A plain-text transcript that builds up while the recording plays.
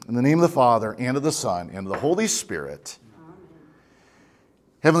In the name of the Father, and of the Son, and of the Holy Spirit. Amen.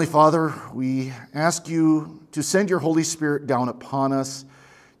 Heavenly Father, we ask you to send your Holy Spirit down upon us,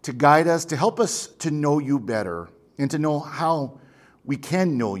 to guide us, to help us to know you better, and to know how we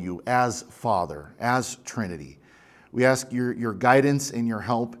can know you as Father, as Trinity. We ask your guidance and your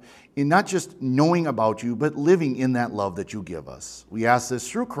help in not just knowing about you, but living in that love that you give us. We ask this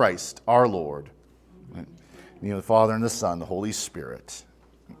through Christ, our Lord. In the name of the Father, and the Son, the Holy Spirit.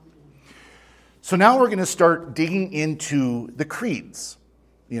 So now we're going to start digging into the creeds.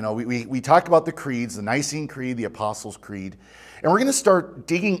 You know, we talk about the creeds, the Nicene Creed, the Apostles' Creed, and we're going to start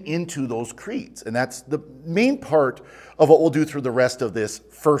digging into those creeds. And that's the main part of what we'll do through the rest of this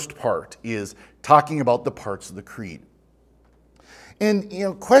first part, is talking about the parts of the creed.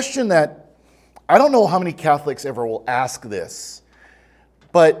 And, question that I don't know how many Catholics ever will ask this,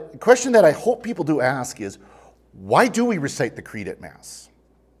 but a question that I hope people do ask is, why do we recite the creed at Mass?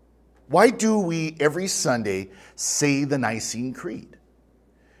 Why do we every Sunday say the Nicene Creed?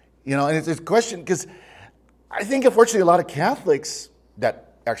 And it's a question because I think unfortunately a lot of Catholics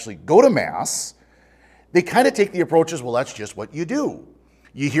that actually go to Mass, they kind of take the approach as, well, that's just what you do.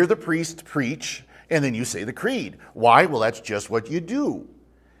 You hear the priest preach and then you say the creed. Why? Well, that's just what you do.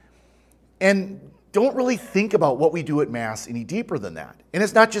 And don't really think about what we do at Mass any deeper than that. And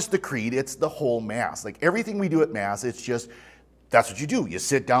it's not just the creed, it's the whole Mass. Like everything we do at Mass, it's just, that's what you do. You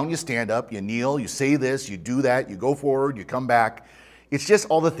sit down, you stand up, you kneel, you say this, you do that, you go forward, you come back. It's just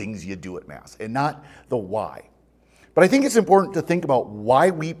all the things you do at Mass and not the why. But I think it's important to think about why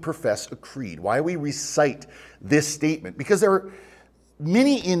we profess a creed, why we recite this statement. Because there are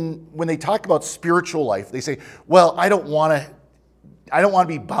many when they talk about spiritual life, they say, well, I don't want to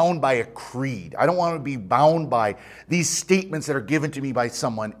be bound by a creed. I don't want to be bound by these statements that are given to me by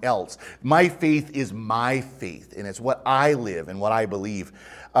someone else. My faith is my faith, and it's what I live and what I believe.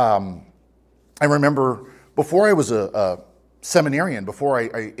 I remember before I was a seminarian, before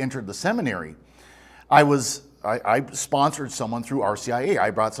I entered the seminary, I sponsored someone through RCIA.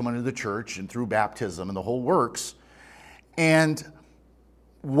 I brought someone into the church and through baptism and the whole works. And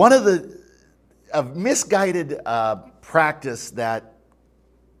one of a misguided practice that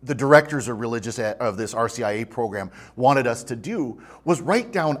the directors of religious of this RCIA program wanted us to do was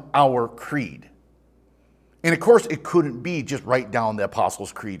write down our creed. And of course, it couldn't be just write down the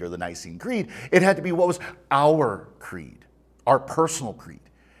Apostles' Creed or the Nicene Creed. It had to be what was our creed, our personal creed.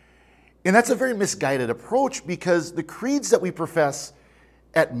 And that's a very misguided approach because the creeds that we profess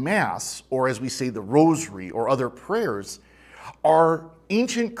at Mass, or as we say the Rosary or other prayers, are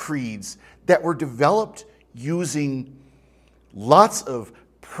ancient creeds that were developed using lots of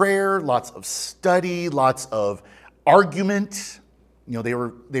prayer, lots of study, lots of argument. They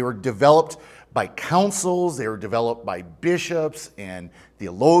were developed by councils, they were developed by bishops and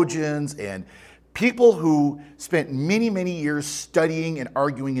theologians and people who spent many, many years studying and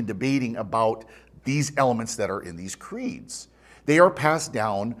arguing and debating about these elements that are in these creeds. They are passed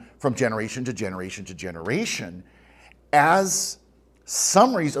down from generation to generation to generation as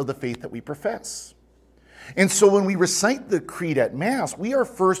summaries of the faith that we profess. And so when we recite the creed at Mass, we are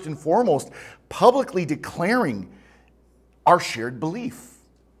first and foremost publicly declaring our shared belief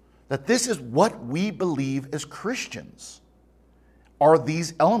that this is what we believe as Christians. Are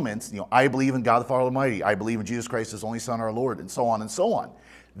these elements, I believe in God the Father Almighty, I believe in Jesus Christ, His only Son, our Lord, and so on and so on.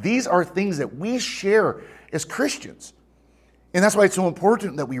 These are things that we share as Christians. And that's why it's so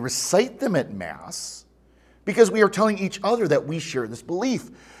important that we recite them at Mass, because we are telling each other that we share this belief.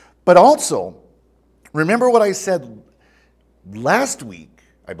 But also, remember what I said last week,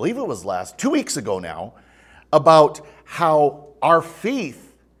 I believe it was 2 weeks ago now, about how our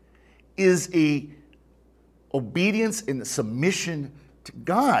faith is a obedience and submission to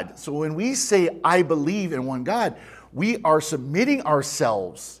God. So when we say, I believe in one God, we are submitting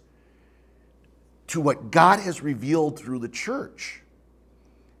ourselves to what God has revealed through the church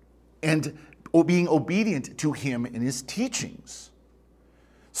and being obedient to Him and His teachings.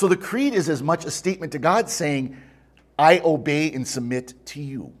 So the creed is as much a statement to God saying, I obey and submit to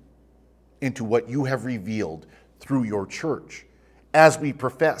you and to what you have revealed through your church, as we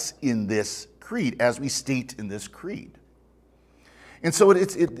profess in this creed, as we state in this creed. And so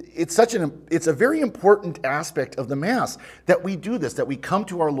it's a very important aspect of the Mass that we do this, that we come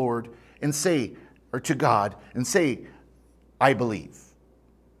to our Lord and say, or to God and say, I believe.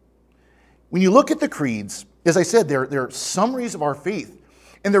 When you look at the creeds, as I said, they're summaries of our faith,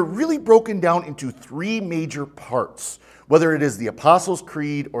 and they're really broken down into three major parts, whether it is the Apostles'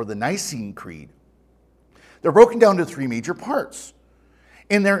 Creed or the Nicene Creed. They're broken down to three major parts,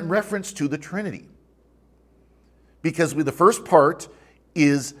 and they're in reference to the Trinity. Because with the first part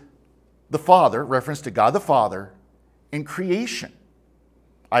is the Father, reference to God the Father, and creation.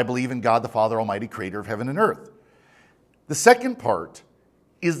 I believe in God the Father Almighty, creator of heaven and earth. The second part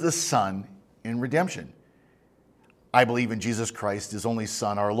is the Son in redemption. I believe in Jesus Christ, his only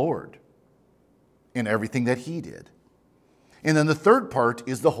Son, our Lord, in everything that he did. And then the third part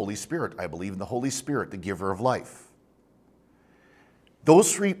is the Holy Spirit. I believe in the Holy Spirit, the giver of life.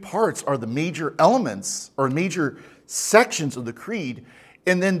 Those three parts are the major elements or major sections of the creed,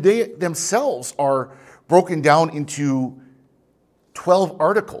 and then they themselves are broken down into 12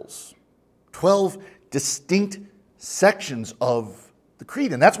 articles, 12 distinct sections of the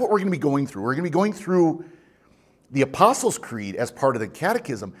creed. And that's what we're going to be going through. We're going to be going through the Apostles' Creed as part of the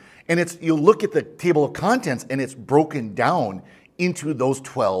Catechism. And you'll look at the table of contents, and it's broken down into those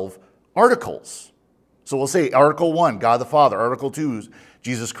 12 articles. So we'll say Article 1, God the Father. Article 2,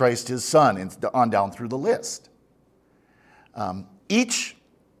 Jesus Christ, his Son, and on down through the list. Each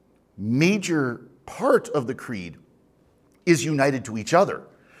major part of the creed is united to each other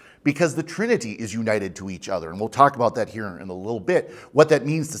because the Trinity is united to each other. And we'll talk about that here in a little bit, what that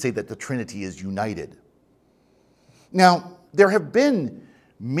means to say that the Trinity is united. Now, there have been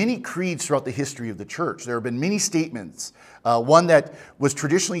many creeds throughout the history of the church. There have been many statements. One that was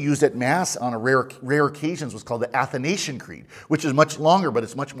traditionally used at Mass on rare occasions was called the Athanasian Creed, which is much longer, but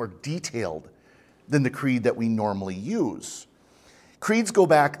it's much more detailed than the creed that we normally use. Creeds go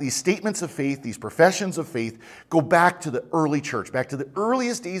back, these statements of faith, these professions of faith, go back to the early church, back to the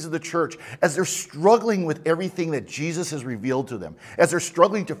earliest days of the church, as they're struggling with everything that Jesus has revealed to them, as they're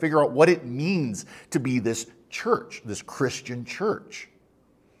struggling to figure out what it means to be this church, this Christian church.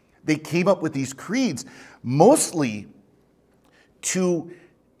 They came up with these creeds mostly to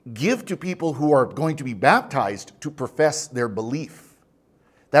give to people who are going to be baptized to profess their belief.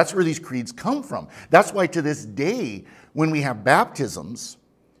 That's where these creeds come from. That's why to this day, when we have baptisms,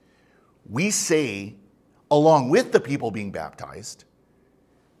 we say, along with the people being baptized,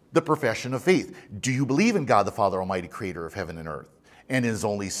 the profession of faith. Do you believe in God the Father Almighty, creator of heaven and earth, and his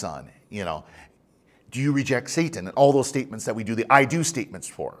only Son? Do you reject Satan? And all those statements that we do, the I do statements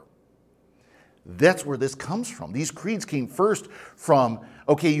for. That's where this comes from. These creeds came first from,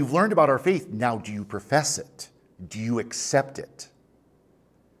 okay, you've learned about our faith, now do you profess it? Do you accept it?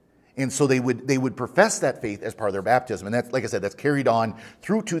 And so they would profess that faith as part of their baptism. And that's, like I said, that's carried on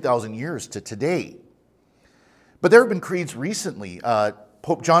through 2,000 years to today. But there have been creeds recently.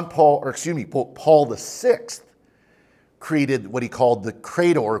 Pope Paul VI created what he called the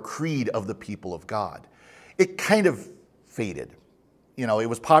credo or creed of the people of God. It kind of faded. It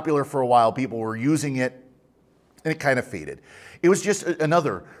was popular for a while. People were using it, and it kind of faded. It was just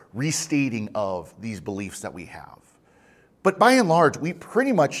another restating of these beliefs that we have. But by and large, we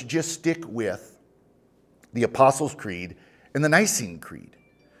pretty much just stick with the Apostles' Creed and the Nicene Creed.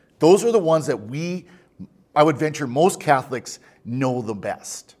 Those are the ones that I would venture most Catholics know the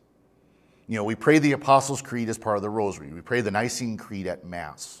best. We pray the Apostles' Creed as part of the Rosary. We pray the Nicene Creed at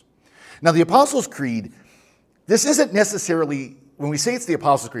Mass. Now, the Apostles' Creed, this isn't necessarily, when we say it's the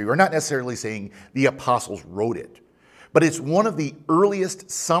Apostles' Creed, we're not necessarily saying the Apostles wrote it. But it's one of the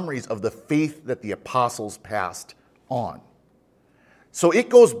earliest summaries of the faith that the Apostles passed on. So it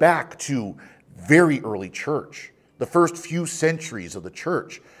goes back to very early church, the first few centuries of the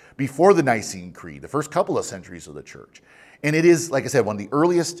church, before the Nicene Creed, the first couple of centuries of the church. And it is, like I said, one of the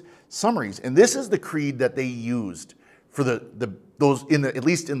earliest summaries. And this is the creed that they used for those at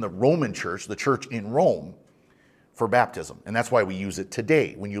least in the Roman church, the church in Rome, for baptism. And that's why we use it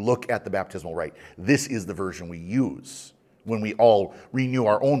today. When you look at the baptismal rite, this is the version we use when we all renew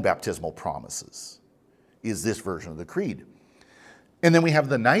our own baptismal promises, is this version of the creed. And then we have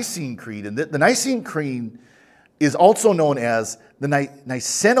the Nicene Creed. And the Nicene Creed is also known as the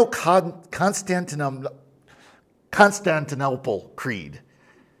Niceno-Constantinople Creed.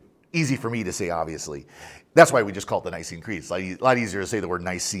 Easy for me to say, obviously. That's why we just call it the Nicene Creed. It's a lot easier to say the word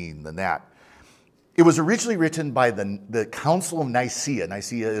Nicene than that. It was originally written by the Council of Nicaea.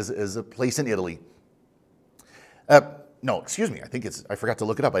 Nicaea is a place in Italy. I forgot to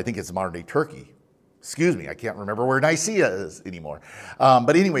look it up. I think it's modern-day Turkey. Excuse me, I can't remember where Nicaea is anymore.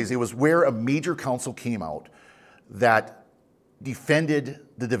 But anyways, it was where a major council came out that defended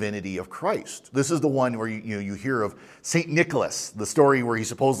the divinity of Christ. This is the one where you hear of St. Nicholas, the story where he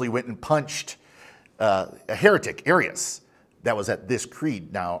supposedly went and punched a heretic, Arius, that was at this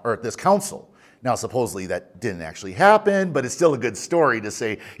creed now, or at this council. Now, supposedly that didn't actually happen, but it's still a good story to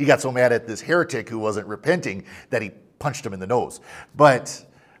say he got so mad at this heretic who wasn't repenting that he punched him in the nose. But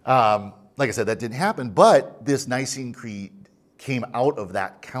like I said, that didn't happen. But this Nicene Creed came out of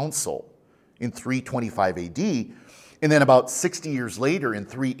that council in 325 AD. And then about 60 years later, in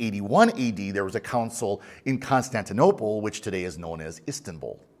 381 AD, there was a council in Constantinople, which today is known as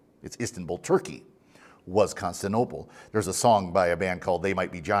Istanbul. It's Istanbul, Turkey, was Constantinople. There's a song by a band called They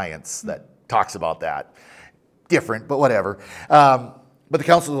Might Be Giants that talks about that. Different, but whatever. But the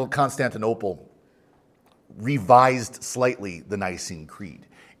Council of Constantinople revised slightly the Nicene Creed.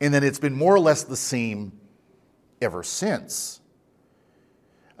 And then it's been more or less the same ever since.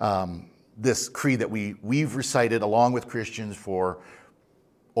 This creed that we've recited along with Christians for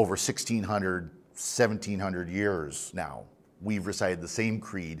over 1,600, 1,700 years now. We've recited the same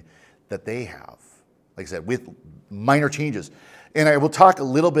creed that they have, like I said, with minor changes. And I will talk a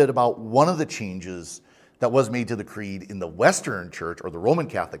little bit about one of the changes that was made to the creed in the Western Church or the Roman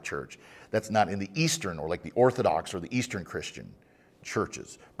Catholic Church that's not in the Eastern or like the Orthodox or the Eastern Christian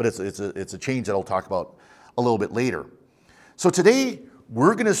churches. But it's a change that I'll talk about a little bit later. So today,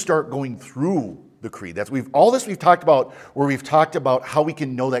 we're going to start going through the creed. All this we've talked about, where we've talked about how we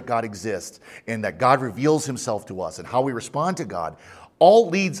can know that God exists and that God reveals himself to us and how we respond to God, all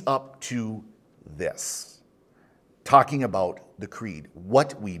leads up to this, talking about the creed,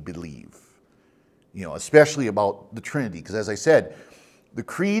 what we believe, especially about the Trinity. Because as I said, the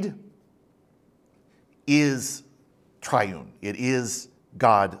creed is triune. It is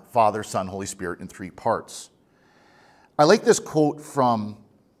God, Father, Son, Holy Spirit in three parts. I like this quote from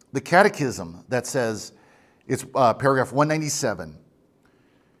the Catechism that says, it's paragraph 197.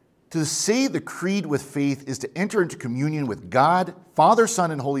 To say the creed with faith is to enter into communion with God, Father,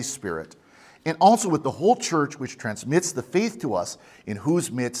 Son, and Holy Spirit, and also with the whole church which transmits the faith to us, in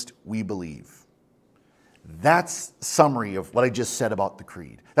whose midst we believe. That's a summary of what I just said about the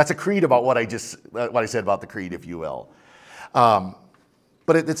creed. That's a creed about what I said about the creed, if you will.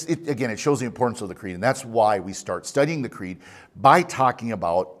 But it shows the importance of the creed, and that's why we start studying the creed by talking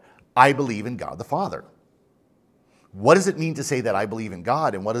about, I believe in God the Father. What does it mean to say that I believe in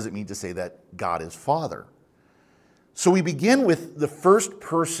God, and what does it mean to say that God is Father? So we begin with the first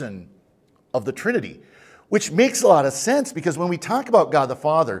person of the Trinity, which makes a lot of sense, because when we talk about God the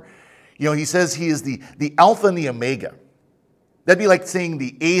Father, he says he is the Alpha and the Omega. That'd be like saying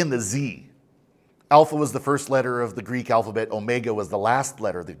the A and the Z. Alpha was the first letter of the Greek alphabet. Omega was the last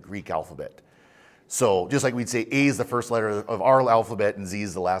letter of the Greek alphabet. So just like we'd say A is the first letter of our alphabet and Z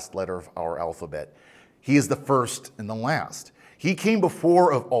is the last letter of our alphabet. He is the first and the last. He came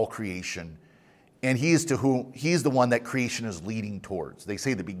before of all creation, and he is the one that creation is leading towards. They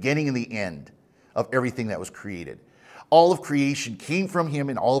say the beginning and the end of everything that was created. All of creation came from him,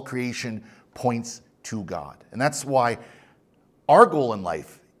 and all creation points to God. And that's why our goal in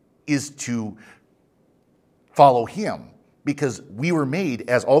life is to follow him, because we were made,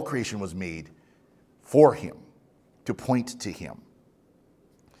 as all creation was made, for him, to point to him.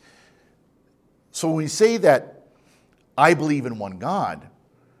 So when we say that I believe in one God,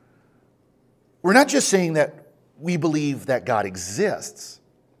 we're not just saying that we believe that God exists,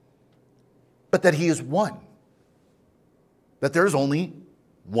 but that he is one. That there's only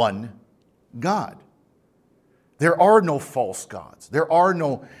one God. There are no false gods.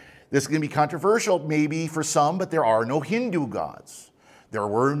 This is going to be controversial maybe for some, but there are no Hindu gods. There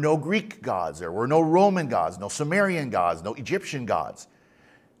were no Greek gods. There were no Roman gods, no Sumerian gods, no Egyptian gods.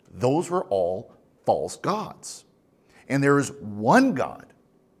 Those were all false gods. And there is one God,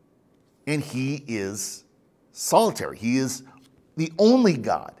 and he is solitary. He is the only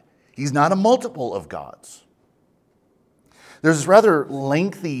God. He's not a multiple of gods. There's this rather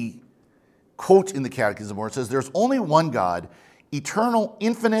lengthy quote in the Catechism where it says, there's only one God, eternal,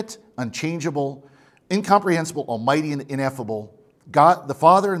 infinite, unchangeable, incomprehensible, almighty, and ineffable, God, the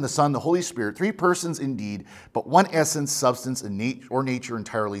Father and the Son, the Holy Spirit, three persons indeed, but one essence, substance, and nature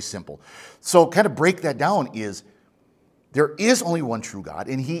entirely simple. So kind of break that down is, there is only one true God,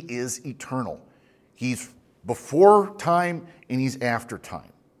 and he is eternal. He's before time, and he's after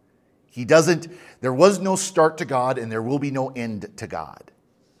time. There was no start to God, and there will be no end to God.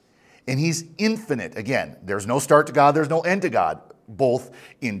 And he's infinite. Again, there's no start to God, there's no end to God, both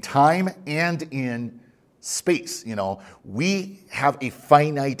in time and in space. We have a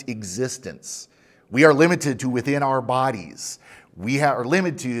finite existence. We are limited to within our bodies. We are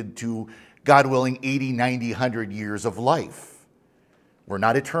limited to, God willing, 80, 90, 100 years of life. We're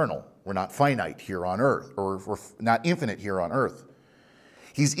not eternal. We're not finite here on earth, or we're not infinite here on earth.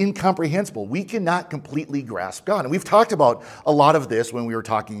 He's incomprehensible. We cannot completely grasp God. And we've talked about a lot of this when we were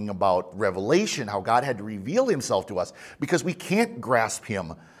talking about Revelation, how God had to reveal himself to us because we can't grasp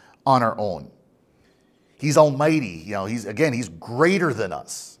him on our own. He's almighty. He's greater than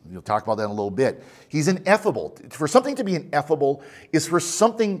us. We'll talk about that in a little bit. He's ineffable. For something to be ineffable is for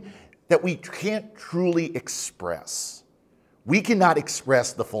something that we can't truly express. We cannot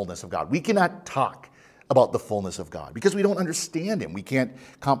express the fullness of God. We cannot talk about the fullness of God because we don't understand him. We can't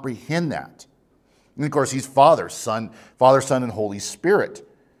comprehend that. And of course, he's Father, Son, and Holy Spirit.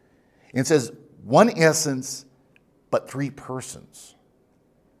 And it says, one essence, but three persons.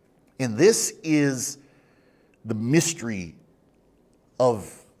 And this is the mystery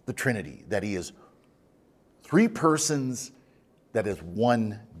of the Trinity, that he is three persons, that is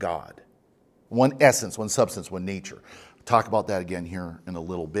one God. One essence, one substance, one nature. I'll talk about that again here in a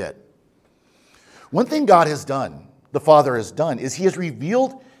little bit. One thing God has done, the Father has done, is he has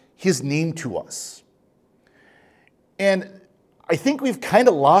revealed his name to us. And I think we've kind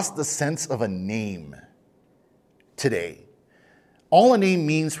of lost the sense of a name today. All a name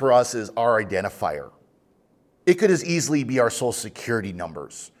means for us is our identifier. It could as easily be our social security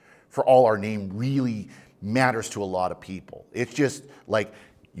numbers, for all our name really matters to a lot of people. It's just like,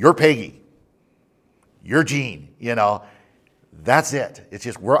 you're Peggy, you're Gene, that's it. It's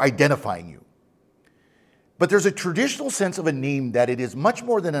just, we're identifying you. But there's a traditional sense of a name that it is much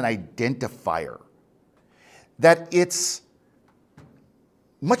more than an identifier, that it's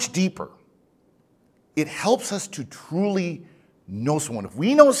much deeper. It helps us to truly know someone. If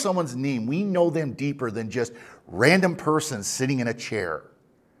we know someone's name, we know them deeper than just random person sitting in a chair.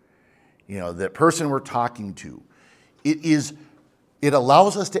 That person we're talking to. It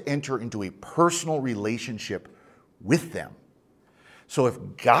allows us to enter into a personal relationship with them. So if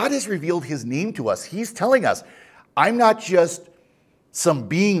God has revealed his name to us, he's telling us, I'm not just some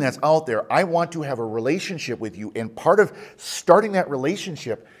being that's out there. I want to have a relationship with you. And part of starting that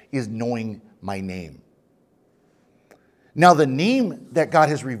relationship is knowing my name. Now, the name that God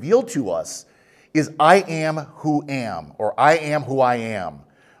has revealed to us is I am who am, or I am who I am,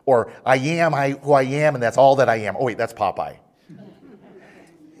 or I am who I am, and that's all that I am. Oh, wait, that's Popeye.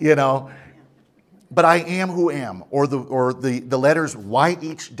 But I am who am, or the letters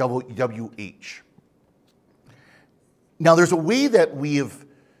YHWH. Now, there's a way that we have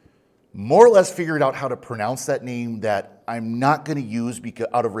more or less figured out how to pronounce that name that I'm not going to use because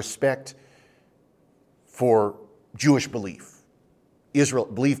out of respect for Jewish belief, Israel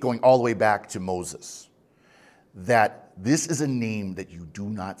belief going all the way back to Moses, that this is a name that you do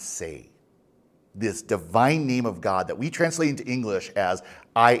not say. This divine name of God that we translate into English as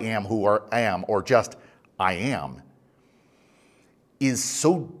I am who I am, or just I am, is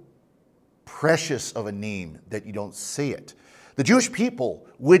so precious of a name that you don't say it. The Jewish people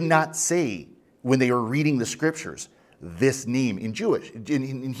would not say, when they were reading the scriptures, this name in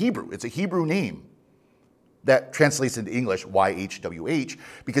Hebrew. It's a Hebrew name that translates into English YHWH,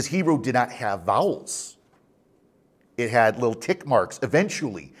 because Hebrew did not have vowels. It had little tick marks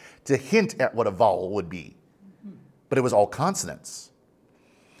eventually to hint at what a vowel would be. But it was all consonants.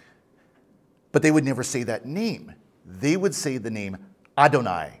 But they would never say that name. They would say the name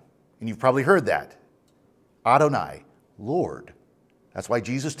Adonai. And you've probably heard that. Adonai, Lord. That's why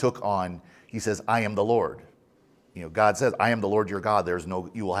Jesus took on, he says, I am the Lord. God says, I am the Lord your God.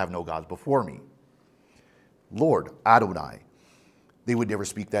 You will have no gods before me. Lord, Adonai. They would never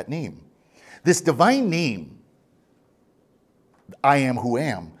speak that name. This divine name, I am who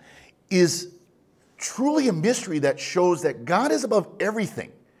am, is truly a mystery that shows that God is above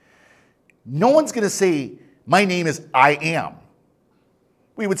everything. No one's going to say, my name is I am.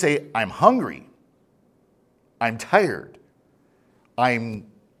 We would say, I'm hungry. I'm tired. I'm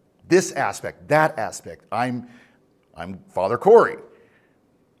this aspect, that aspect. I'm Father Corey.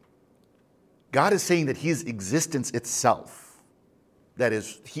 God is saying that his existence itself, that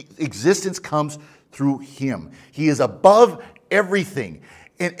is, existence comes through him. He is above everything,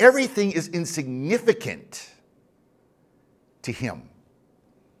 and everything is insignificant to him.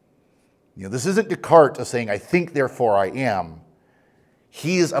 This isn't Descartes of saying, I think, therefore I am.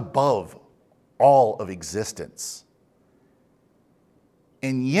 He is above all of existence.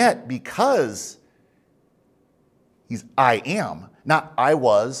 And yet, because he's I am, not I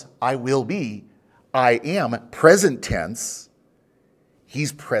was, I will be, I am, present tense,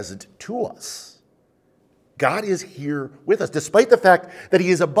 he's present to us. God is here with us, despite the fact that he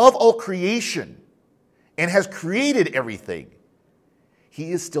is above all creation and has created everything.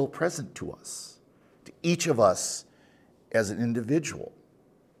 He is still present to us, to each of us as an individual.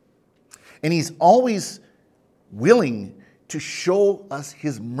 And he's always willing to show us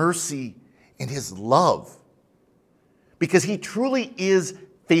his mercy and his love, because he truly is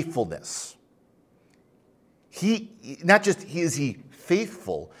faithfulness. Not just is he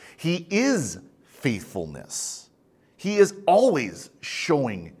faithful, he is faithfulness. He is always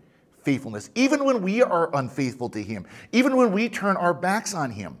showing faithfulness. Even when we are unfaithful to him, even when we turn our backs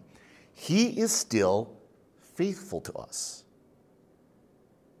on him, he is still faithful to us.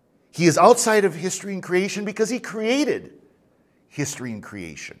 He is outside of history and creation because he created history and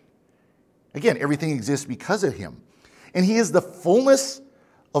creation. Again, everything exists because of him. And he is the fullness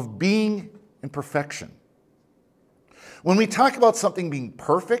of being and perfection. When we talk about something being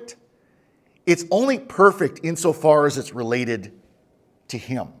perfect, it's only perfect insofar as it's related to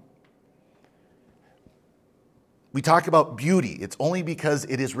him. We talk about beauty. It's only because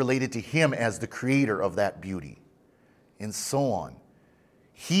it is related to him as the creator of that beauty, and so on.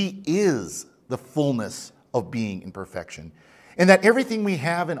 He is the fullness of being and perfection, and that everything we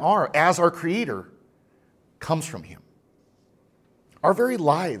have and are as our creator comes from him. Our very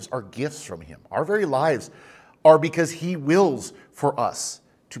lives are gifts from him. Our very lives are because he wills for us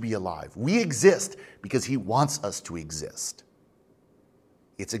to be alive. We exist because he wants us to exist.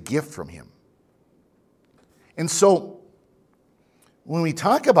 It's a gift from him. And so, when we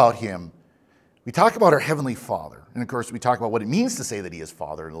talk about him, we talk about our Heavenly Father. And of course, we talk about what it means to say that he is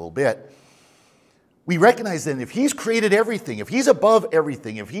Father in a little bit. We recognize then if he's created everything, if he's above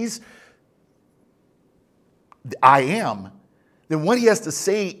everything, if he's I am, then what he has to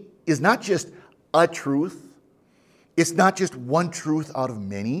say is not just a truth. It's not just one truth out of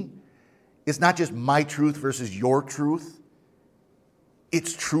many. It's not just my truth versus your truth.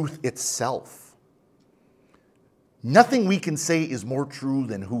 It's truth itself. Nothing we can say is more true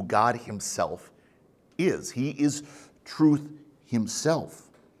than who God himself is. He is truth himself.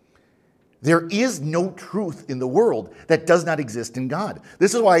 There is no truth in the world that does not exist in God.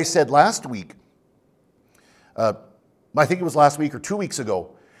 This is why I said last week, I think it was last week or 2 weeks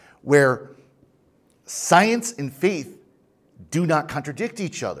ago, where science and faith do not contradict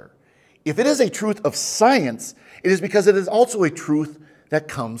each other. If it is a truth of science, it is because it is also a truth that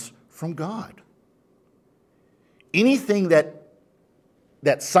comes from God. Anything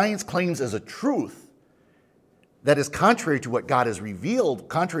that science claims as a truth that is contrary to what God has revealed,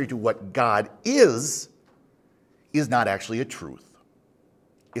 contrary to what God is not actually a truth.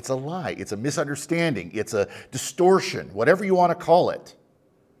 It's a lie. It's a misunderstanding. It's a distortion, whatever you want to call it.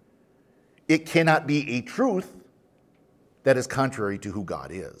 It cannot be a truth that is contrary to who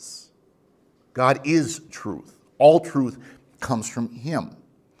God is. God is truth. All truth comes from him.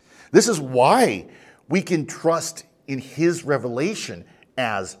 This is why we can trust in his revelation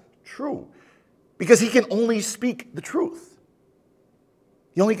as true, because he can only speak the truth.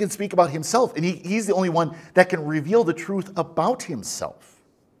 He only can speak about himself, and he's the only one that can reveal the truth about himself.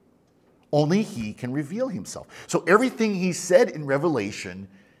 Only he can reveal himself. So everything he said in Revelation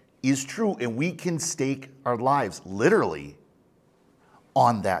is true, and we can stake our lives literally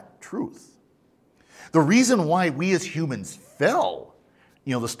on that truth. The reason why we as humans fell,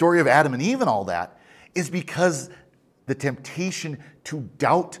 the story of Adam and Eve and all that, is because the temptation to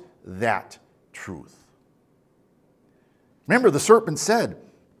doubt that truth. Remember, the serpent said,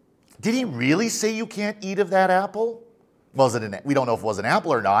 did he really say you can't eat of that apple? We don't know if it was an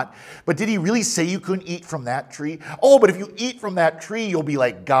apple or not, but did he really say you couldn't eat from that tree? Oh, but if you eat from that tree, you'll be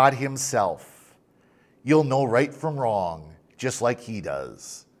like God himself. You'll know right from wrong, just like he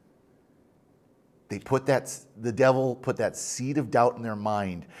does. The devil put that seed of doubt in their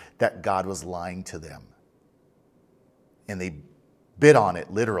mind that God was lying to them. And they bit on it,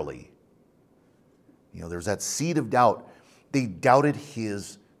 literally. There's that seed of doubt. They doubted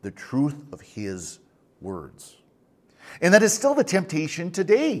the truth of his words. And that is still the temptation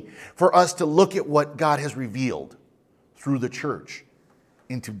today for us to look at what God has revealed through the church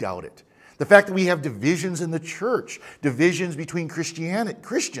and to doubt it. The fact that we have divisions in the church, divisions between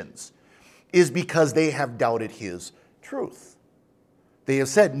Christians, is because they have doubted his truth. They have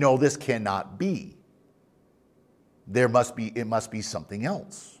said, no, this cannot be. It must be something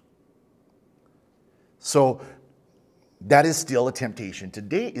else. So that is still a temptation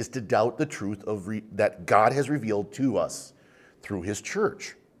today, is to doubt the truth that God has revealed to us through his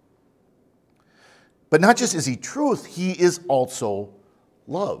church. But not just is he truth, he is also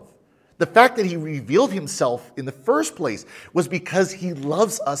love. The fact that he revealed himself in the first place was because he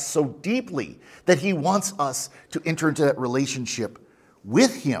loves us so deeply that he wants us to enter into that relationship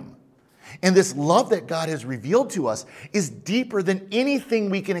with him. And this love that God has revealed to us is deeper than anything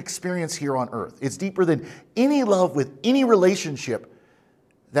we can experience here on earth. It's deeper than any love with any relationship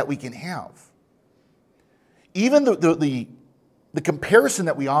that we can have. Even the comparison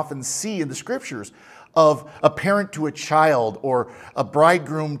that we often see in the scriptures of a parent to a child or a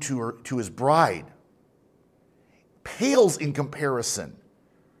bridegroom to his bride pales in comparison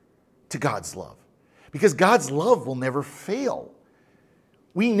to God's love. Because God's love will never fail.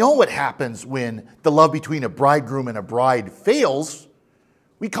 We know what happens when the love between a bridegroom and a bride fails.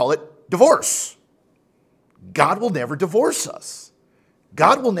 We call it divorce. God will never divorce us.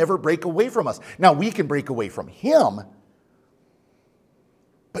 God will never break away from us. Now, we can break away from him,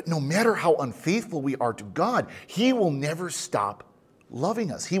 but no matter how unfaithful we are to God, he will never stop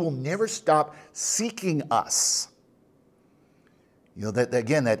loving us. He will never stop seeking us. You know,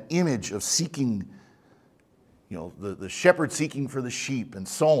 that image of seeking, you know, the shepherd seeking for the sheep and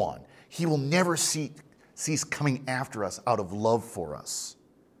so on. He will never cease coming after us out of love for us.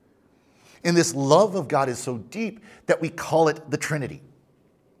 And this love of God is so deep that we call it the Trinity.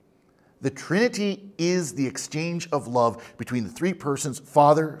 The Trinity is the exchange of love between the three persons,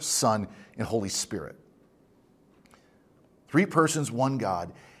 Father, Son, and Holy Spirit. Three persons, one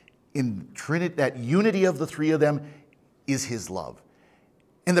God. In Trinity, that unity of the three of them is his love.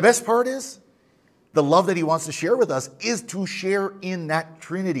 And the best part is, the love that he wants to share with us is to share in that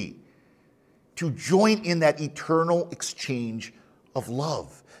Trinity, to join in that eternal exchange of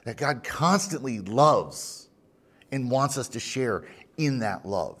love that God constantly loves and wants us to share in that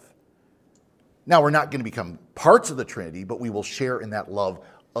love. Now, we're not going to become parts of the Trinity, but we will share in that love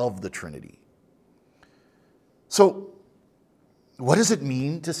of the Trinity. So, what does it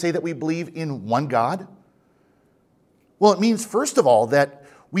mean to say that we believe in one God? Well, it means, first of all, that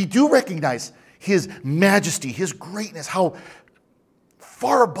we do recognize his majesty, his greatness, how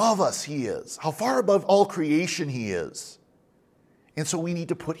far above us he is, how far above all creation he is. And so we need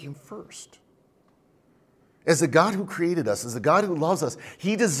to put him first. As the God who created us, as the God who loves us,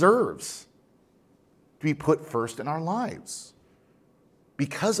 he deserves to be put first in our lives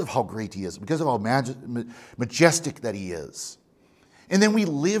because of how great he is, because of how majestic that he is. And then we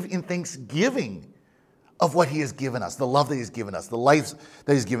live in thanksgiving of what he has given us, the love that he has given us, the life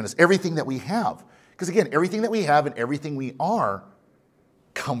that he's given us, everything that we have. Because again, everything that we have and everything we are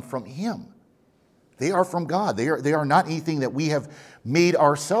come from him. They are from God. They are not anything that we have made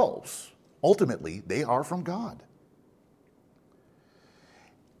ourselves. Ultimately, they are from God.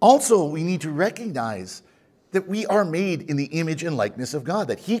 Also, we need to recognize that we are made in the image and likeness of God,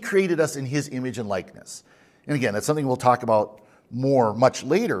 that he created us in his image and likeness. And again, that's something we'll talk about more much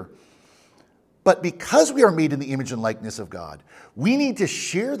later. But because we are made in the image and likeness of God, we need to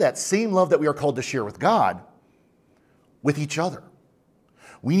share that same love that we are called to share with God with each other.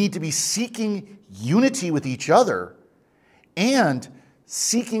 We need to be seeking unity with each other and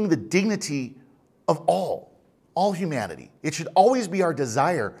seeking the dignity of all humanity. It should always be our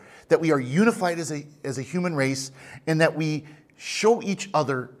desire that we are unified as a human race and that we show each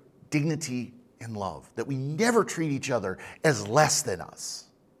other dignity and love, that we never treat each other as less than us.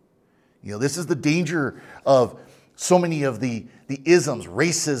 You know, this is the danger of so many of the isms,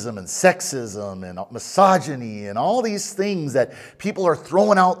 racism and sexism and misogyny and all these things that people are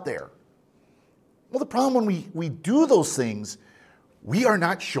throwing out there. Well, the problem when we do those things, we are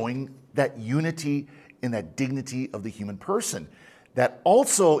not showing that unity and that dignity of the human person. That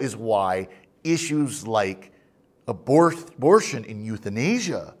also is why issues like abortion and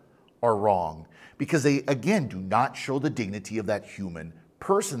euthanasia are wrong, because they, again, do not show the dignity of that human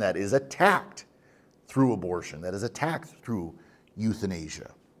person that is attacked through abortion, that is attacked through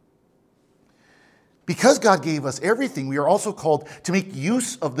euthanasia. Because God gave us everything, we are also called to make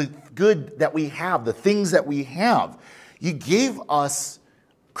use of the good that we have, the things that we have. He gave us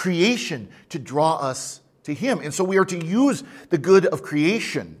creation to draw us to him. And so we are to use the good of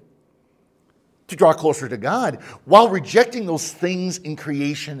creation to draw closer to God while rejecting those things in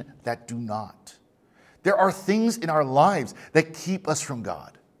creation that do not. There are things in our lives that keep us from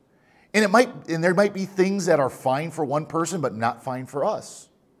God. And there might be things that are fine for one person but not fine for us.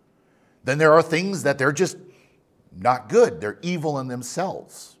 Then there are things that they're just not good. They're evil in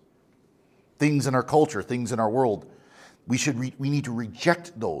themselves. Things in our culture, things in our world. We need to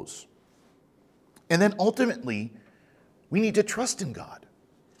reject those. And then ultimately, we need to trust in God.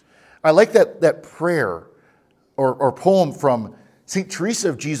 I like that prayer or poem from St. Teresa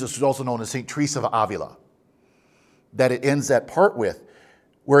of Jesus, who's also known as St. Teresa of Avila, that it ends that part with,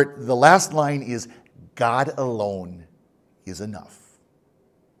 where the last line is, God alone is enough.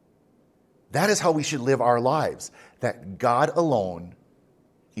 That is how we should live our lives, that God alone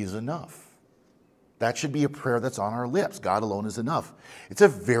is enough. That should be a prayer that's on our lips. God alone is enough. It's a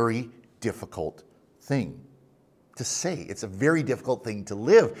very difficult thing to say. It's a very difficult thing to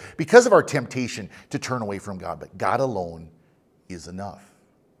live because of our temptation to turn away from God. But God alone is enough.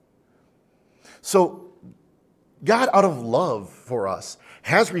 So God, out of love for us,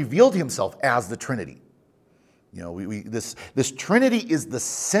 has revealed himself as the Trinity. You know, this Trinity is the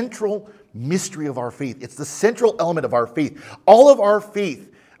central mystery of our faith. It's the central element of our faith. All of our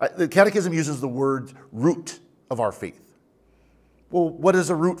faith, the Catechism uses the word root of our faith. Well, what is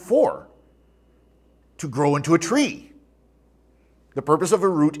a root for? To grow into a tree. The purpose of a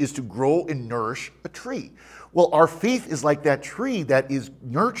root is to grow and nourish a tree. Well, our faith is like that tree that is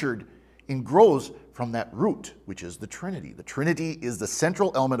nurtured and grows from that root, which is the Trinity. The Trinity is the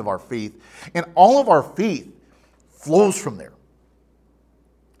central element of our faith, and all of our faith flows from there.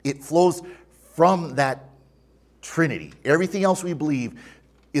 It flows from that Trinity. Everything else we believe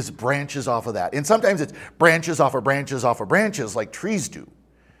is branches off of that. And sometimes it's branches off of branches off of branches like trees do.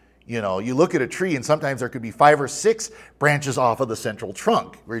 You know, you look at a tree and sometimes there could be 5 or 6 branches off of the central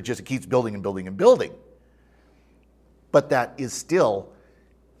trunk where it just keeps building and building and building. But that is still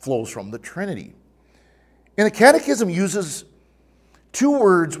flows from the Trinity. And the Catechism uses 2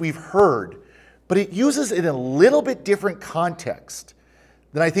 words we've heard, but it uses it in a little bit different context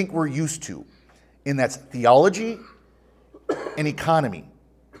than I think we're used to. And that's theology and economy.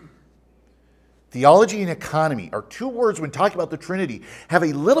 Theology and economy are 2 words when talking about the Trinity, have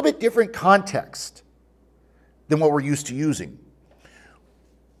a little bit different context than what we're used to using.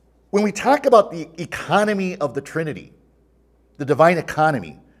 When we talk about the economy of the Trinity, the divine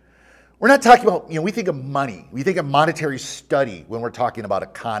economy, we're not talking about, we think of money. We think of monetary study when we're talking about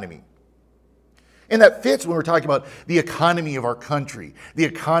economy. And that fits when we're talking about the economy of our country, the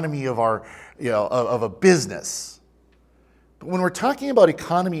economy of our, of a business. But when we're talking about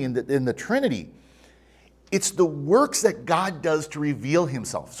economy in the Trinity, it's the works that God does to reveal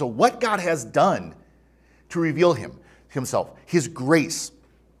himself. So what God has done to reveal himself, his grace,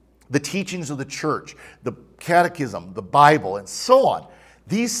 the teachings of the church, the catechism, the Bible, and so on.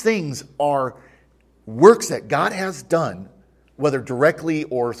 These things are works that God has done, whether directly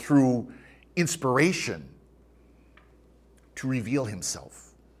or through inspiration, to reveal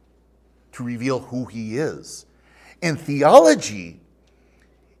himself, to reveal who he is. And theology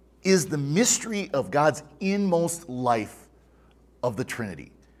is the mystery of God's inmost life of the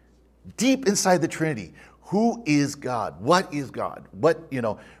Trinity. Deep inside the Trinity, who is God? What is God? What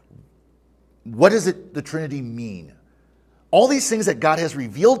does the Trinity mean? All these things that God has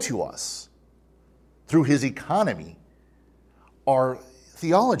revealed to us through his economy are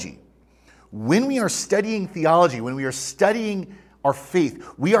theology. When we are studying theology, when we are studying our faith,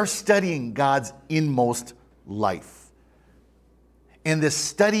 we are studying God's inmost life. And this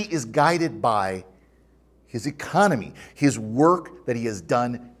study is guided by his economy, his work that he has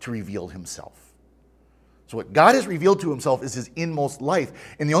done to reveal himself. So what God has revealed to himself is his inmost life.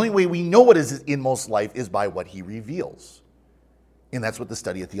 And the only way we know what is his inmost life is by what he reveals. And that's what the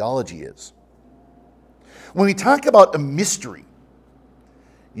study of theology is. When we talk about a mystery,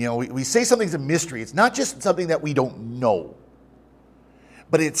 we say something's a mystery. It's not just something that we don't know,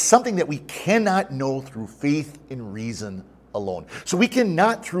 but it's something that we cannot know through faith and reason alone. So we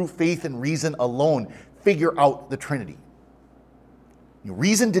cannot, through faith and reason alone, figure out the Trinity.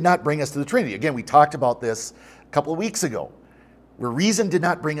 Reason did not bring us to the Trinity. Again, we talked about this a couple of weeks ago, where reason did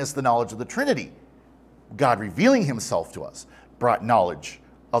not bring us the knowledge of the Trinity. God revealing himself to us brought knowledge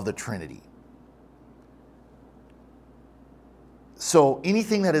of the Trinity. So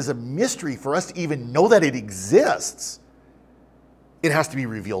anything that is a mystery, for us to even know that it exists, it has to be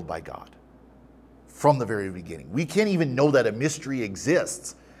revealed by God from the very beginning. We can't even know that a mystery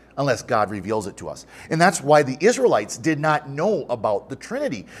exists unless God reveals it to us. And that's why the Israelites did not know about the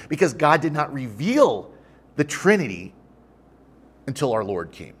Trinity, because God did not reveal the Trinity until our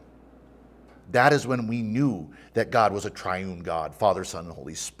Lord came. That is when we knew that God was a triune God, Father, Son, and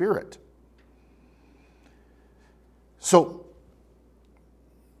Holy Spirit. So,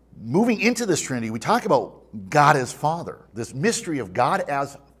 moving into this Trinity, we talk about God as Father, this mystery of God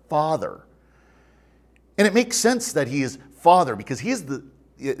as Father. And it makes sense that he is Father, because he is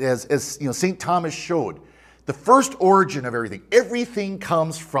as St. Thomas showed, the first origin of everything. Everything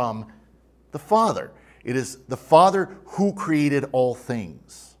comes from the Father. It is the Father who created all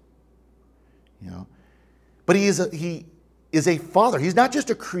things. But he is a Father. He's not just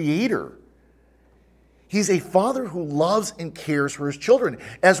a creator. He's a Father who loves and cares for his children,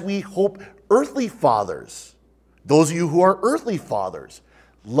 as we hope earthly fathers, those of you who are earthly fathers,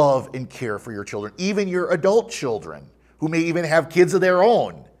 love and care for your children, even your adult children, who may even have kids of their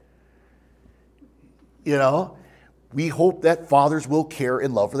own. We hope that fathers will care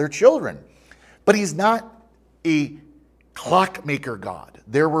and love for their children. But he's not a clockmaker God.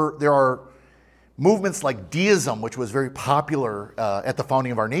 There are movements like deism, which was very popular at the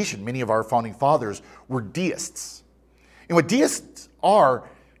founding of our nation. Many of our founding fathers were deists. And what deists are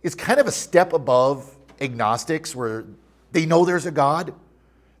is kind of a step above agnostics, where they know there's a God.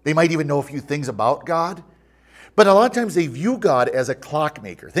 They might even know a few things about God. But a lot of times they view God as a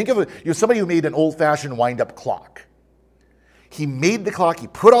clockmaker. Think of somebody who made an old-fashioned wind-up clock. He made the clock, he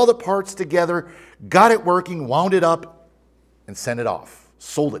put all the parts together, got it working, wound it up, and sent it off,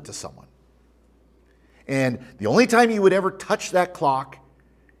 sold it to someone. And the only time he would ever touch that clock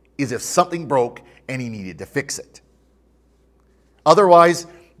is if something broke and he needed to fix it. Otherwise,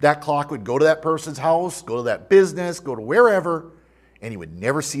 that clock would go to that person's house, go to that business, go to wherever, and he would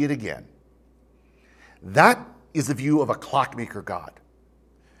never see it again. That is the view of a clockmaker God.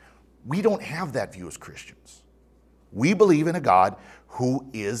 We don't have that view as Christians. We believe in a God who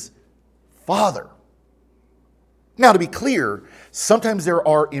is Father. Now, to be clear, sometimes there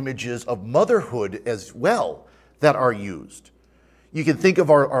are images of motherhood as well that are used. You can think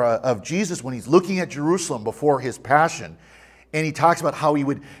of Jesus when he's looking at Jerusalem before his passion, and he talks about how he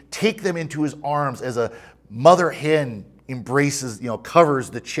would take them into his arms as a mother hen embraces, covers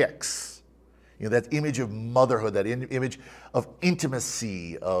the chicks. That image of motherhood, that image of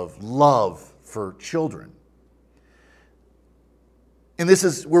intimacy, of love for children. And this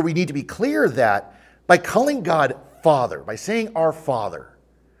is where we need to be clear that by calling God Father, by saying our Father,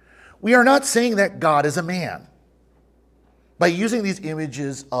 we are not saying that God is a man. By using these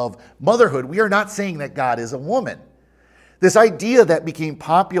images of motherhood, we are not saying that God is a woman. This idea that became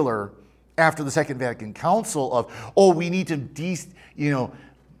popular after the Second Vatican Council of, we need to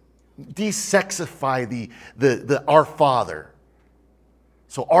desexify the our Father.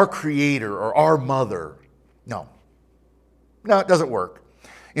 So our Creator or our Mother. No, it doesn't work.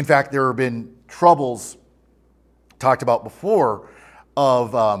 In fact, there have been troubles talked about before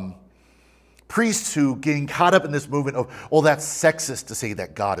of priests who getting caught up in this movement of, that's sexist to say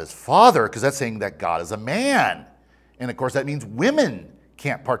that God is Father, because that's saying that God is a man. And of course, that means women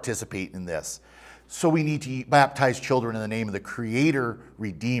can't participate in this. So we need to baptize children in the name of the Creator,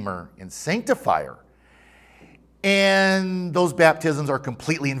 Redeemer, and Sanctifier. And those baptisms are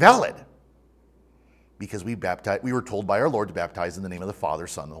completely invalid because we were told by our Lord to baptize in the name of the Father,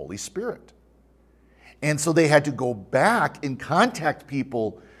 Son, and the Holy Spirit. And so they had to go back and contact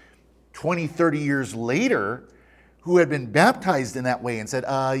people 20, 30 years later who had been baptized in that way and said,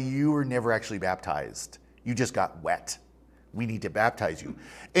 you were never actually baptized. You just got wet. We need to baptize you.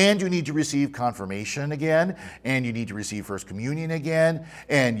 And you need to receive confirmation again, and you need to receive First Communion again,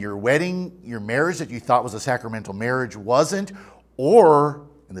 and your wedding, your marriage that you thought was a sacramental marriage wasn't, or,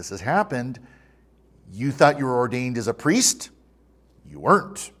 and this has happened, you thought you were ordained as a priest, you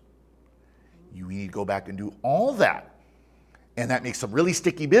weren't. You need to go back and do all that. And that makes some really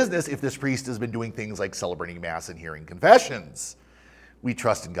sticky business if this priest has been doing things like celebrating Mass and hearing confessions. We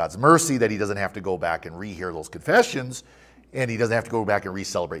trust in God's mercy that he doesn't have to go back and rehear those confessions, and he doesn't have to go back and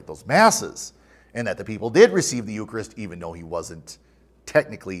re-celebrate those Masses, and that the people did receive the Eucharist even though he wasn't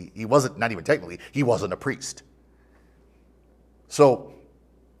a priest. So,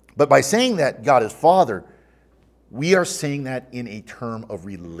 but by saying that God is Father, we are saying that in a term of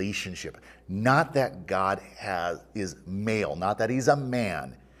relationship, not that God is male, not that he's a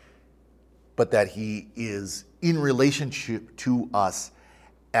man, but that he is in relationship to us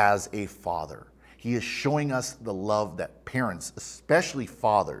as a father. He is showing us the love that parents, especially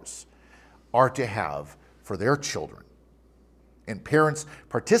fathers, are to have for their children. And parents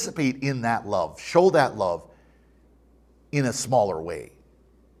participate in that love, show that love in a smaller way.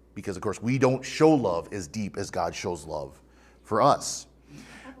 Because, of course, we don't show love as deep as God shows love for us. I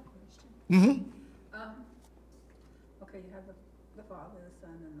have a question. Okay, you have the Father, the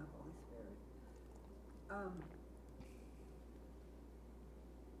Son, and the Holy Spirit.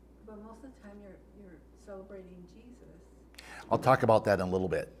 But most of the time you're celebrating Jesus. I'll talk about that in a little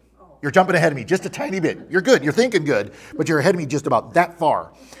bit. Oh. You're jumping ahead of me just a tiny bit. You're good. You're thinking good, but you're ahead of me just about that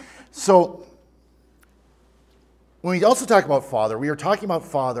far. So when we also talk about Father, we are talking about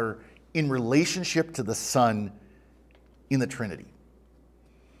Father in relationship to the Son in the Trinity.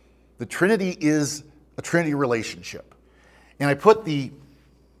 The Trinity is a Trinity relationship. And I put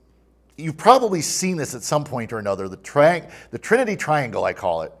you've probably seen this at some point or another, the Trinity triangle, I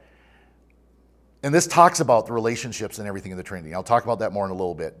call it. And this talks about the relationships and everything in the Trinity. I'll talk about that more in a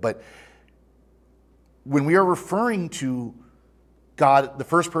little bit. But when we are referring to God, the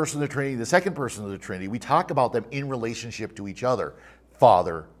first person of the Trinity, the second person of the Trinity, we talk about them in relationship to each other,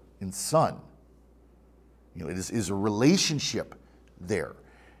 Father and Son. It is a relationship there.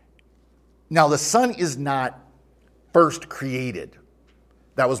 Now, the Son is not first created.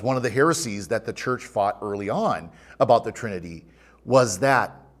 That was one of the heresies that the church fought early on about the Trinity, was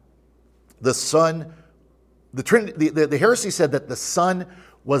that the Son, the Trinity, the heresy said that the Son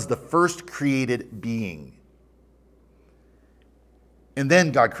was the first created being. And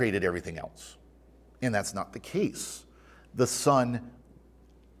then God created everything else. And that's not the case. The Son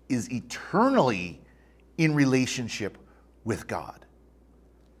is eternally in relationship with God.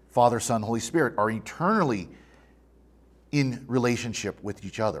 Father, Son, Holy Spirit are eternally in relationship with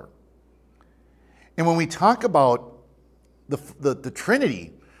each other. And when we talk about the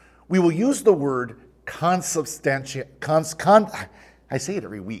Trinity, we will use the word consubstantial. I say it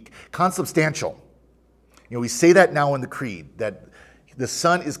every week. Consubstantial. We say that now in the Creed, that the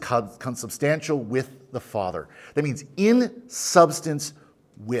Son is consubstantial with the Father. That means in substance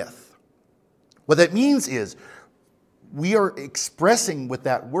with. What that means is we are expressing with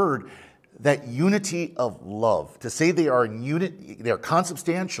that word that unity of love. To say they are in unity, they are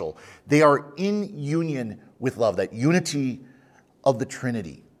consubstantial, they are in union with love, that unity of the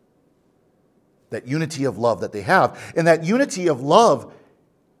Trinity. That unity of love that they have. And that unity of love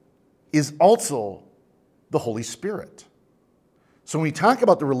is also the Holy Spirit. So when we talk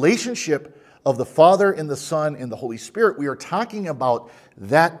about the relationship of the Father and the Son and the Holy Spirit, we are talking about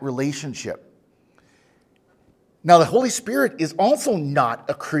that relationship. Now, the Holy Spirit is also not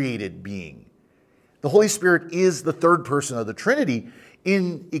a created being. The Holy Spirit is the third person of the Trinity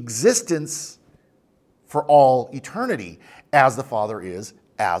in existence for all eternity, as the Father is,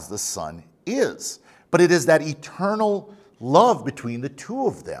 as the Son is. But it is that eternal love between the two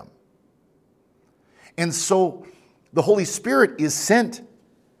of them. And so the Holy Spirit is sent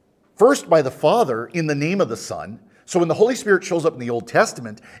first by the Father in the name of the Son. So when the Holy Spirit shows up in the Old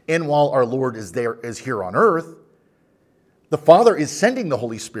Testament, and while our Lord is here on earth, the Father is sending the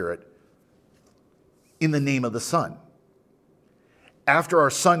Holy Spirit in the name of the Son. After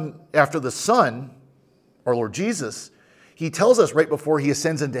the Son, our Lord Jesus, he tells us right before he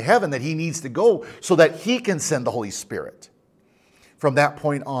ascends into heaven that he needs to go so that he can send the Holy Spirit. From that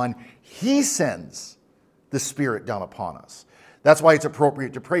point on, he sends the Spirit down upon us. That's why it's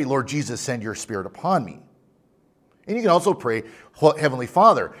appropriate to pray, Lord Jesus, send your Spirit upon me. And you can also pray, Heavenly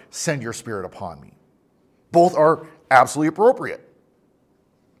Father, send your Spirit upon me. Both are absolutely appropriate.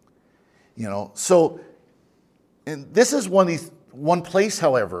 And this is one place,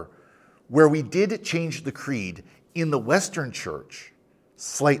 however, where we did change the creed in the Western Church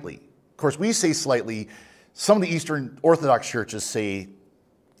slightly. Of course, we say slightly. Some of the Eastern Orthodox churches say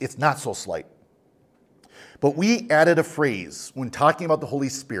it's not so slight. But we added a phrase when talking about the Holy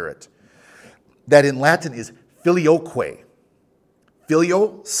Spirit that in Latin is filioque.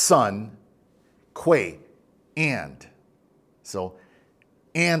 Filio, son, que, and. So,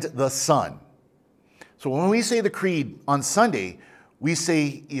 and the Son. So when we say the creed on Sunday, we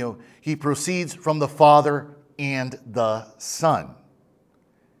say, he proceeds from the Father and the Son.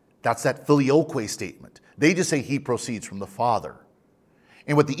 That's that filioque statement. They just say he proceeds from the Father.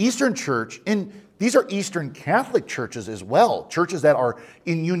 And with the Eastern Church, and these are Eastern Catholic churches as well, churches that are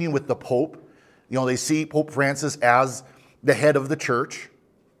in union with the Pope. They see Pope Francis as the head of the church.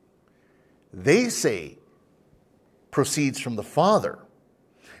 They say proceeds from the Father.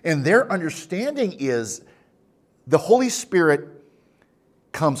 And their understanding is the Holy Spirit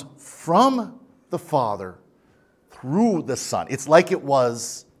comes from the Father through the Son. It's like it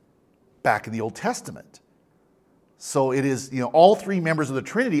was back in the Old Testament. So it is, all three members of the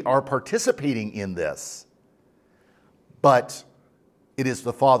Trinity are participating in this. But it is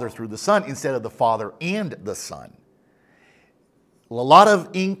the Father through the Son instead of the Father and the Son. A lot of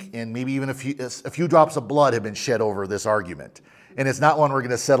ink and maybe even a few drops of blood have been shed over this argument. And it's not one we're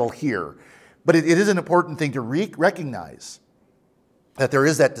going to settle here. But it is an important thing to recognize that there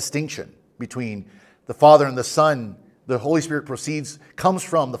is that distinction between the Father and the Son. The Holy Spirit comes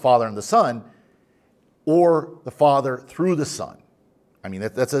from the Father and the Son, or the Father through the Son. I mean,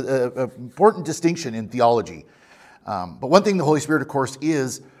 that's an important distinction in theology. But one thing the Holy Spirit, of course,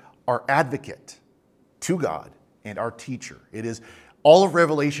 is our advocate to God and our teacher. It is all of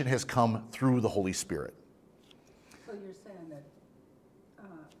Revelation has come through the Holy Spirit. So you're saying that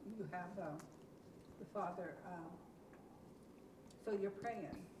you have the Father, so you're praying,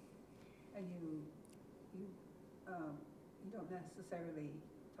 and you don't necessarily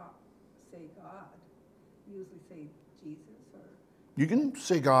say God. You usually say Jesus, or you can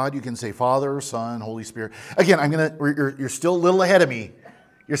say God, you can say Father, Son, Holy Spirit. Again, you're still a little ahead of me.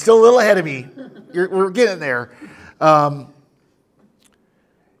 You're still a little ahead of me. We're getting there. As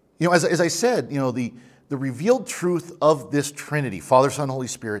I said, the revealed truth of this Trinity, Father, Son, Holy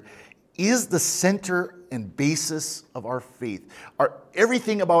Spirit, is the center and basis of our faith.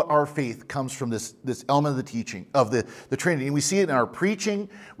 Everything about our faith comes from this element of the teaching of the Trinity. And we see it in our preaching.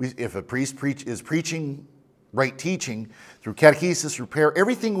 If a priest is preaching right teaching, through catechesis, through prayer,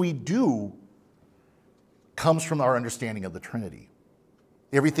 everything we do comes from our understanding of the Trinity.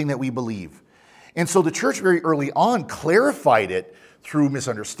 Everything that we believe. And so the church very early on clarified it through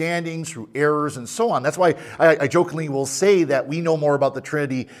misunderstandings, through errors, and so on. That's why I jokingly will say that we know more about the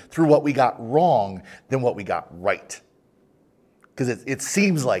Trinity through what we got wrong than what we got right. Because it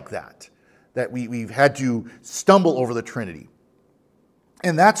seems like that we've had to stumble over the Trinity.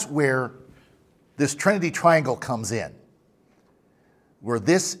 And that's where this Trinity triangle comes in, where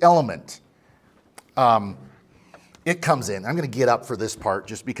this element, it comes in. I'm going to get up for this part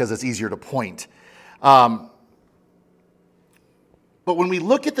just because it's easier to point. But when we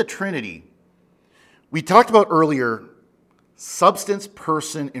look at the Trinity, we talked about earlier substance,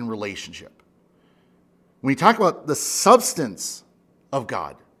 person, and relationship. When we talk about the substance of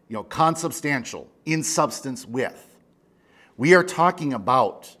God, consubstantial, in substance with, we are talking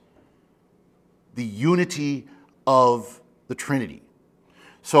about the unity of the Trinity.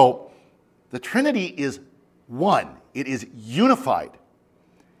 So the Trinity is one. It is unified.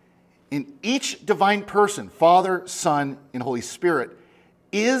 In each divine person, Father, Son, and Holy Spirit,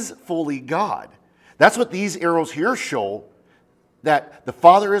 is fully God. That's what these arrows here show, that the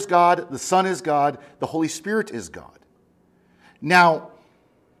Father is God, the Son is God, the Holy Spirit is God. Now,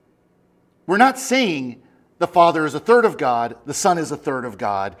 we're not saying the Father is a third of God, the Son is a third of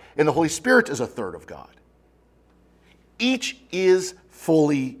God, and the Holy Spirit is a third of God. Each is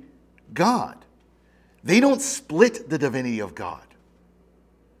fully God. They don't split the divinity of God.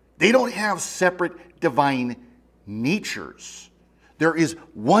 They don't have separate divine natures. There is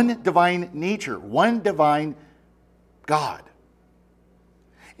one divine nature, one divine God.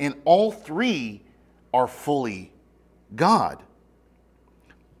 And all three are fully God.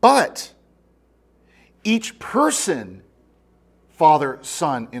 But each person, Father,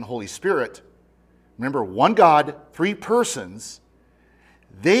 Son, and Holy Spirit, remember, one God, three persons,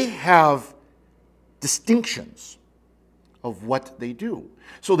 they have distinctions of what they do.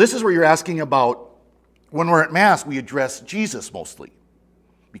 So this is where you're asking about, when we're at Mass, we address Jesus mostly,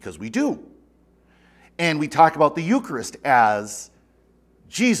 because we do. And we talk about the Eucharist as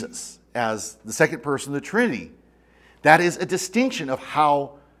Jesus, as the second person of the Trinity. That is a distinction of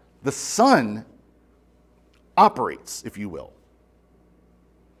how the Son operates, if you will,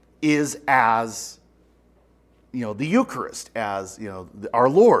 is as, the Eucharist, as, our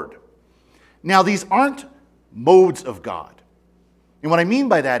Lord. Now, these aren't modes of God. And what I mean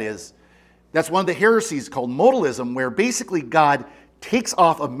by that is, that's one of the heresies called modalism, where basically God takes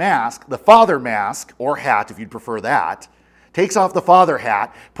off a mask, the Father mask, or hat if you'd prefer that, takes off the Father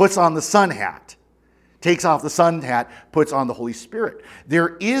hat, puts on the Son hat, takes off the Son hat, puts on the Holy Spirit.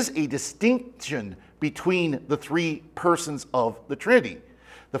 There is a distinction between the three persons of the Trinity.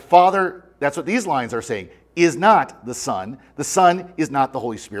 The Father, that's what these lines are saying, is not the Son. The Son is not the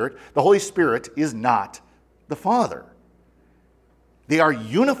Holy Spirit. The Holy Spirit is not the Father. They are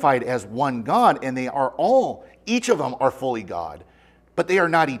unified as one God, and they are all, each of them are fully God, but they are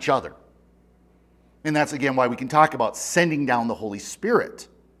not each other. And that's again why we can talk about sending down the Holy Spirit.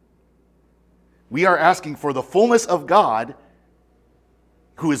 We are asking for the fullness of God,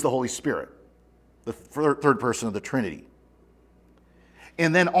 who is the Holy Spirit, the third person of the Trinity.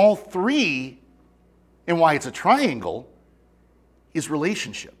 And then all three, and why it's a triangle, is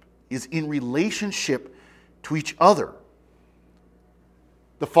relationship, is in relationship to each other.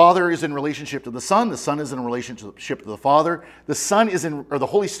 The Father is in relationship to the Son is in relationship to the Father, the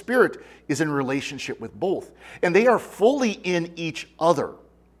Holy Spirit is in relationship with both. And they are fully in each other.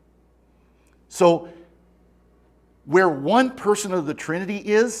 So, where one person of the Trinity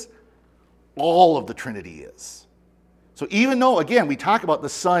is, all of the Trinity is. So even though, again, we talk about the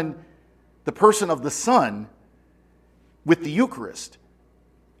Son, the person of the Son, with the Eucharist,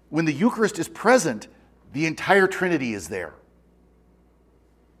 when the Eucharist is present, the entire Trinity is there.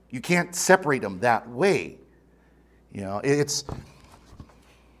 You can't separate them that way. It's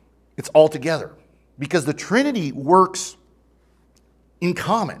all together. Because the Trinity works in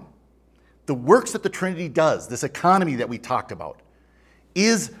common. The works that the Trinity does, this economy that we talked about,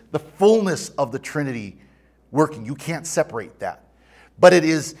 is the fullness of the Trinity working. You can't separate that. But it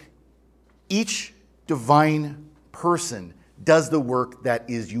is each divine person does the work that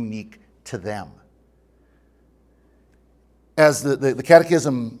is unique to them. As the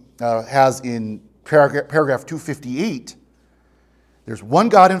Catechism has in paragraph 258, there's one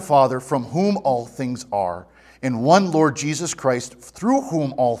God and Father from whom all things are, and one Lord Jesus Christ through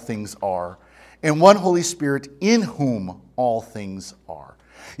whom all things are, and one Holy Spirit in whom all things are.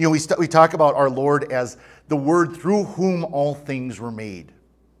 We talk about our Lord as the Word through whom all things were made.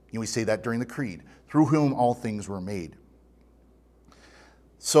 We say that during the Creed, through whom all things were made.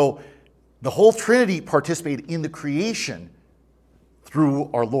 So the whole Trinity participated in the creation through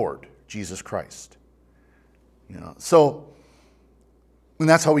our Lord, Jesus Christ. So, and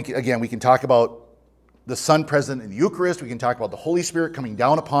that's how we can talk about the Son present in the Eucharist. We can talk about the Holy Spirit coming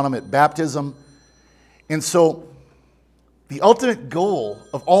down upon him at baptism. And so the ultimate goal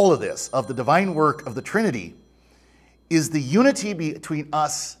of all of this, of the divine work of the Trinity, is the unity between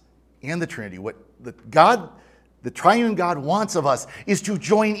us and the Trinity. What the triune God wants of us is to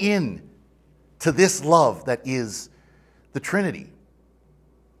join in to this love that is the Trinity.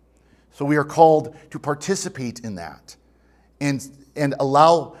 So we are called to participate in that and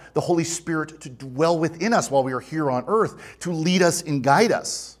allow the Holy Spirit to dwell within us while we are here on earth, to lead us and guide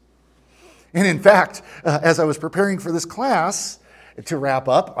us. And in fact, as I was preparing for this class, to wrap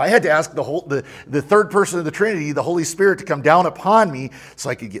up, I had to ask the third person of the Trinity, the Holy Spirit, to come down upon me so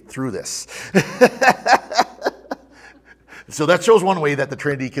I could get through this. So that shows one way that the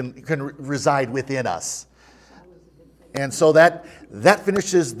Trinity can reside within us. And so that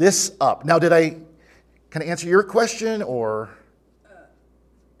finishes this up. Now, did I kind of answer your question, or?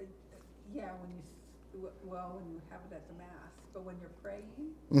 Yeah, when you have it at the Mass, but when you're praying,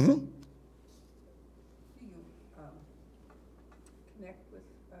 Mm-hmm. do you connect with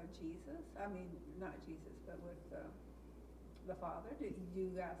Jesus? I mean, not Jesus, but with the Father? Do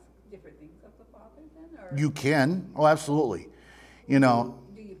you ask different things of the Father then? Or You can. Oh, absolutely. do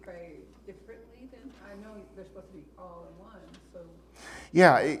you pray differently then? I know they're supposed to be all in one, so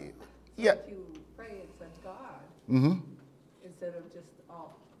Yeah. if you pray it says God Mm-hmm. instead of just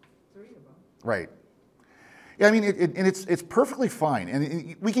all three of them. Right. Yeah, I mean, it's perfectly fine,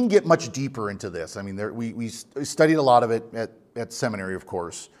 and we can get much deeper into this. I mean, we studied a lot of it at seminary, of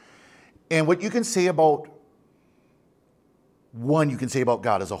course. And what you can say about one, you can say about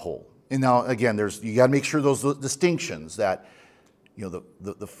God as a whole. And now, again, you got to make sure those distinctions that,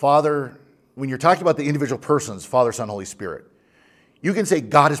 the Father, when you're talking about the individual persons, Father, Son, Holy Spirit, you can say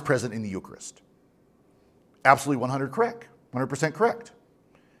God is present in the Eucharist. Absolutely 100% correct.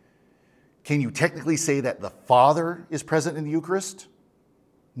 Can you technically say that the Father is present in the Eucharist?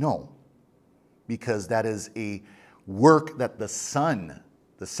 No, because that is a work that the Son,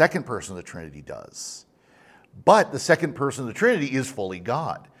 the second person of the Trinity, does. But the second person of the Trinity is fully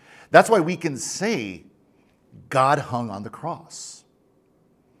God. That's why we can say God hung on the cross.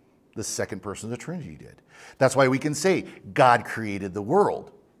 The second person of the Trinity did. That's why we can say God created the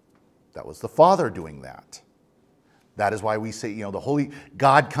world. That was the Father doing that. That is why we say, the Holy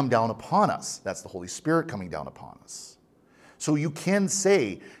God come down upon us. That's the Holy Spirit coming down upon us. So you can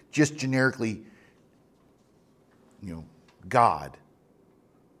say just generically, God,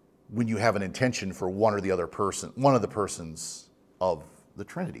 when you have an intention for one of the persons of the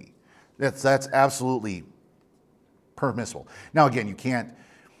Trinity. That's absolutely permissible. Now again,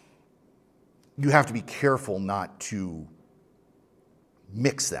 you have to be careful not to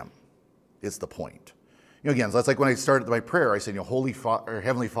mix them. It's the point. Again, so that's like when I started my prayer, I said,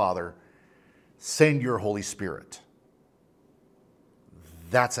 Heavenly Father, send your Holy Spirit.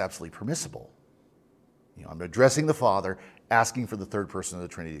 That's absolutely permissible. I'm addressing the Father, asking for the third person of the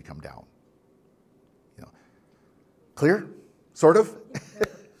Trinity to come down. Clear? Sort of?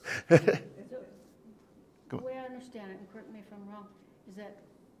 The way I understand it, and correct me if I'm wrong, is that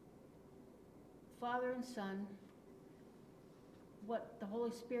Father and Son, what the Holy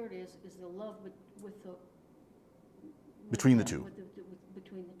Spirit is the love between the two.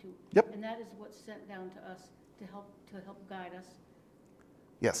 Between the two. Yep. And that is what's sent down to us to help guide us.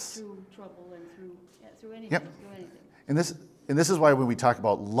 Yes. Through trouble and through anything. Yep. Through anything. And this is why when we talk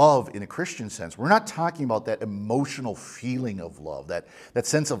about love in a Christian sense, we're not talking about that emotional feeling of love, that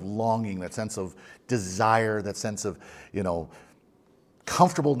sense of longing, that sense of desire, that sense of,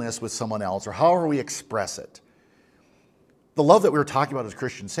 comfortableness with someone else, or however we express it. The love that we were talking about as a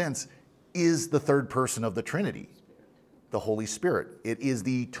Christian sense is the third person of the Trinity, the Holy Spirit. It is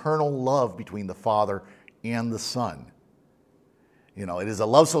the eternal love between the Father and the Son. It is a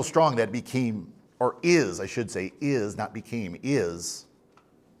love so strong that became, or is, I should say, is, not became, is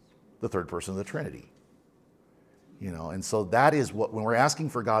the third person of the Trinity. And so that is what, when we're asking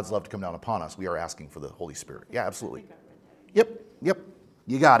for God's love to come down upon us, we are asking for the Holy Spirit. Yeah, absolutely. Yep,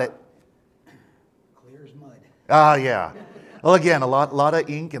 you got it. Clear as mud. Yeah. Well, again, a lot of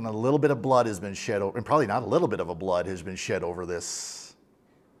ink and a little bit of blood has been shed over, and probably not a little bit of a blood has been shed over this.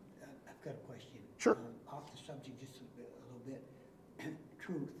 I've got a question. Sure. Off the subject just a little bit.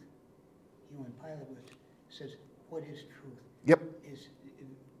 Truth. When Pilate says, "What is truth?" Yep.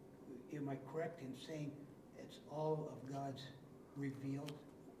 Am I correct in saying it's all of God's revealed,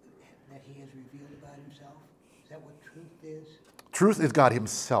 that He has revealed about Himself? Is that what truth is? Truth is God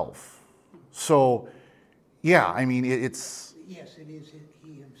Himself. So, Yeah, I mean, it's, Yes, it is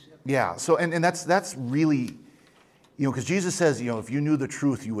he himself. yeah. So, and that's really, because Jesus says, if you knew the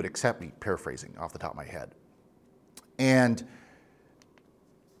truth, you would accept me, paraphrasing off the top of my head. And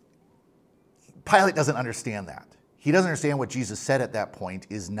Pilate doesn't understand that. He doesn't understand what Jesus said at that point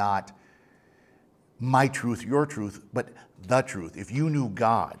is not my truth, your truth, but the truth. If you knew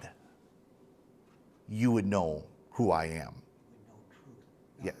God, you would know who I am. You would know truth.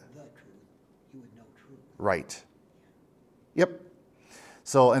 Not Yeah. the truth. You would know truth. Right. Yep.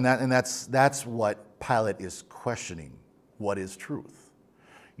 So, that's what Pilate is questioning. What is truth?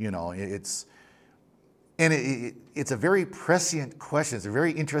 It's a very prescient question. It's a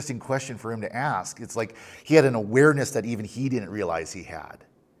very interesting question for him to ask. It's like he had an awareness that even he didn't realize he had.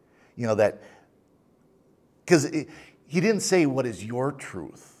 That because he didn't say what is your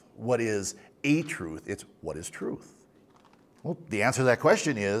truth, what is a truth. It's what is truth. Well, the answer to that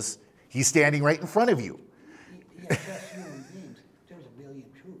question is he's standing right in front of you. Yes, us human beings, there's a billion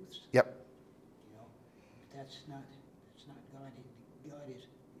truths. Yep. That's not God. God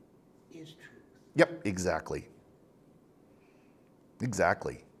is truth. Yep, exactly.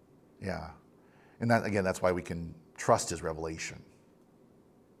 Exactly. Yeah. And that, again, that's why we can trust his revelation.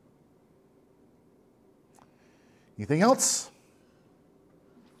 Anything else?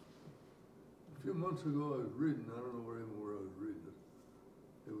 A few months ago, I was reading, I don't know where I was reading it.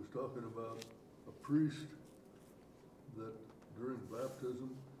 It was talking about a priest that during baptism,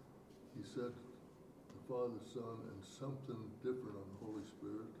 he said the Father, Son, and something different on the Holy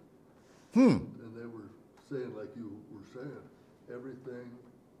Spirit. And they were saying, like you were saying, everything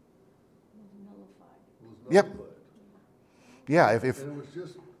Was nullified. was Yep. nullified. Yeah, if And it was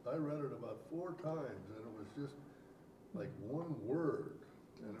just, I read it about 4 times, and it was just like one word,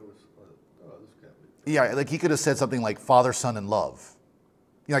 and it was, oh, this can't be. yeah, like he could have said something like Father, Son, and love.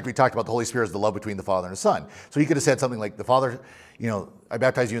 Like we talked about, the Holy Spirit is the love between the Father and the Son. So he could have said something like the Father, I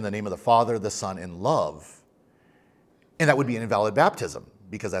baptize you in the name of the Father, the Son, and love. And that would be an invalid baptism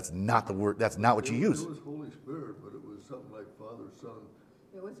because that's not the word, that's not what you use. It was Holy Spirit, but it was something like Father, Son,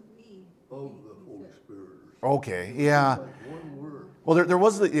 It was we. of the Holy Spirit or something. Okay, yeah. Like one word. Well, there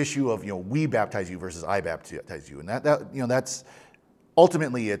was the issue of, we baptize you versus I baptize you. And that's,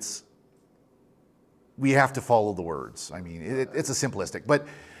 ultimately we have to follow the words. I mean, it's a simplistic. But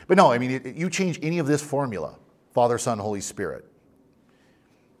no, I mean, you change any of this formula, Father, Son, Holy Spirit,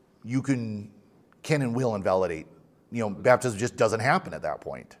 you can and will invalidate. Baptism just doesn't happen at that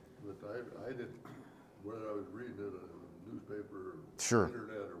point. But I didn't, when I was reading it in a newspaper or Sure.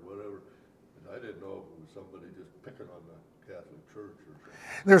 internet or whatever, and I didn't know if it was somebody just picking on the Catholic Church or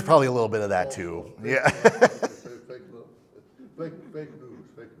something. There's probably a little bit of that too. Yeah. Fake news.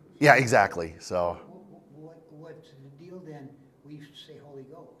 Yeah, exactly. So What's the deal then? We used to say Holy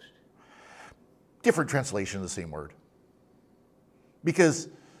Ghost. different translation of the same word. Because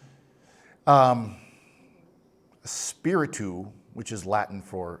spiritu, which is Latin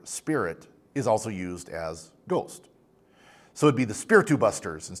for spirit, is also used as ghost. So it'd be the Spiritu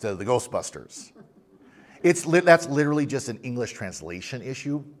Busters instead of the Ghostbusters. That's literally just an English translation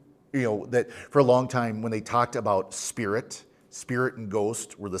issue. That for a long time when they talked about spirit and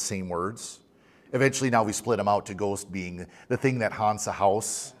ghost were the same words. Eventually now we split them out to ghost being the thing that haunts a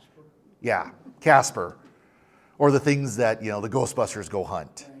house. Yeah, Casper. Or the things that, the Ghostbusters go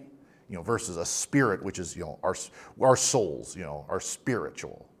hunt. Versus a spirit, which is, our souls, our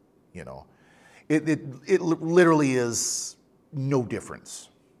spiritual, It literally is no difference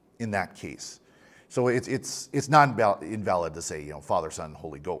in that case. So it's not invalid to say, Father, Son,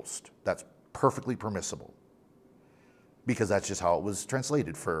 Holy Ghost. That's perfectly permissible. Because that's just how it was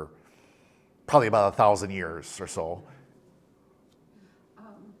translated for probably about 1,000 years or so.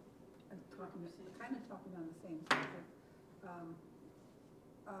 Kind of talking on the same subject.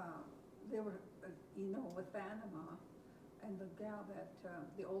 There were, with Panama and the gal that,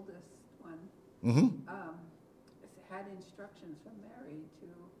 the oldest one, had instructions from Mary to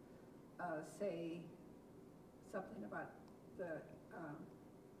say something about the,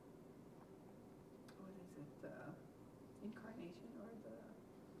 what is it, the incarnation or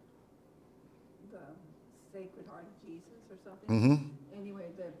the Sacred Heart of Jesus or something.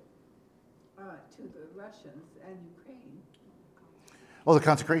 Anyway, to the Russians and Ukraine. Oh, the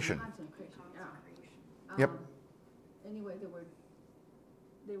consecration. Consecration, yeah. Yep. Anyway,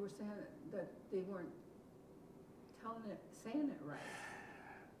 they were saying that they weren't saying it right.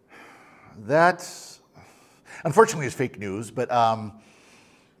 That, unfortunately, is fake news. But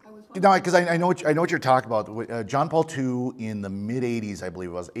because I know what you're talking about. John Paul II in the mid '80s, I believe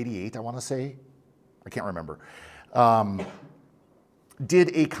it was '88. I want to say, I can't remember.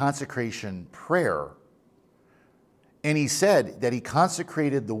 Did a consecration prayer And he said that he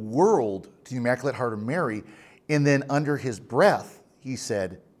consecrated the world to the Immaculate Heart of Mary, and then under his breath, he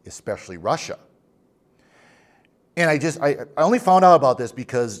said, especially Russia. And I only found out about this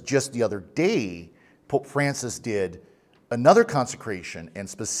because just the other day, Pope Francis did another consecration and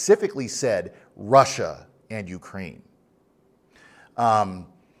specifically said Russia and Ukraine.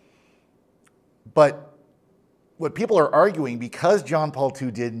 But what people are arguing, because John Paul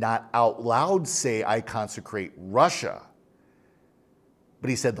II did not out loud say, I consecrate Russia, but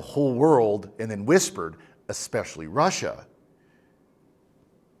he said the whole world and then whispered, especially Russia,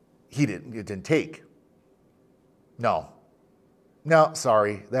 it didn't take. No,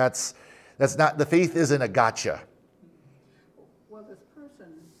 sorry, that's not, the faith isn't a gotcha. Well, this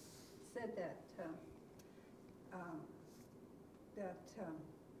person said that,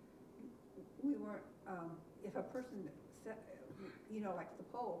 we weren't, if a person said, like the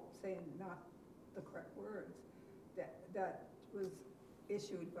Pope saying not the correct words, that was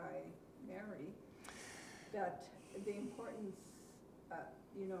issued by Mary, that the importance,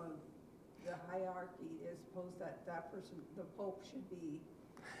 the hierarchy is supposed that person, the Pope, should be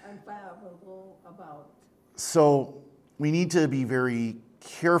infallible about. So we need to be very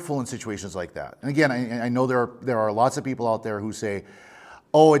careful in situations like that. And again, I know there are lots of people out there who say,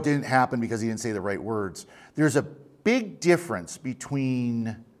 oh, it didn't happen because he didn't say the right words. There's a big difference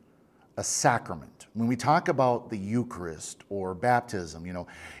between a sacrament. When we talk about the Eucharist or baptism,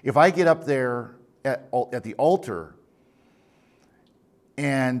 if I get up there at the altar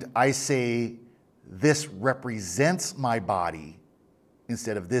and I say, this represents my body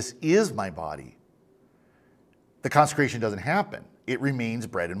instead of this is my body, the consecration doesn't happen. It remains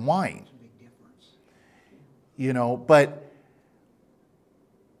bread and wine. It's a big difference. But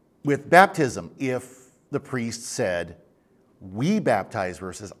with baptism, if the priest said, we baptize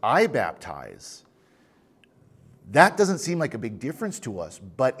versus I baptize, that doesn't seem like a big difference to us,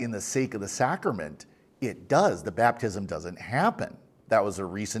 but in the sake of the sacrament, it does. The baptism doesn't happen. That was a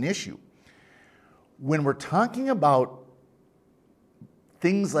recent issue. When we're talking about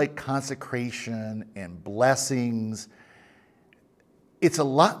things like consecration and blessings, it's a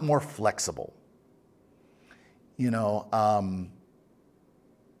lot more flexible. Well,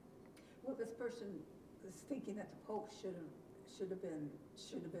 this person is thinking that the Pope should have been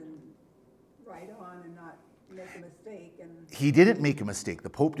right on and not make a mistake. And he didn't make a mistake. The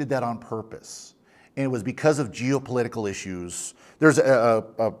Pope did that on purpose. And it was because of geopolitical issues. There's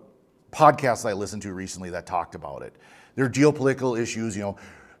a podcast I listened to recently that talked about it. There are geopolitical issues,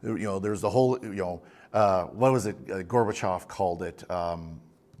 there's the whole, what was it, Gorbachev called it,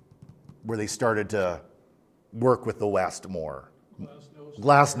 where they started to work with the West more.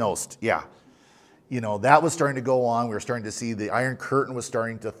 Glasnost, yeah. That was starting to go on. We were starting to see the Iron Curtain was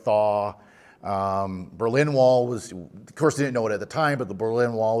starting to thaw. Berlin Wall was, of course, they didn't know it at the time, but the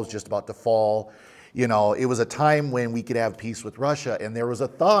Berlin Wall was just about to fall. It was a time when we could have peace with Russia, and there was a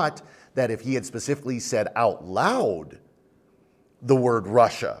thought that if he had specifically said out loud the word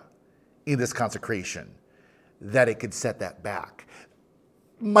Russia in this consecration, that it could set that back.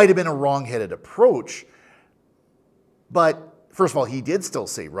 Might have been a wrong-headed approach, but first of all, he did still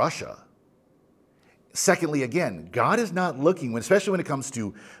say Russia. Secondly, again, God is not looking, especially when it comes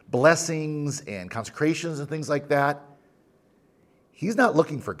to blessings and consecrations and things like that, he's not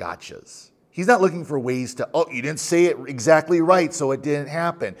looking for gotchas. He's not looking for ways to, you didn't say it exactly right, so it didn't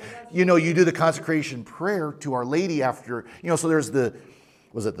happen. You do the consecration prayer to Our Lady after, so there's the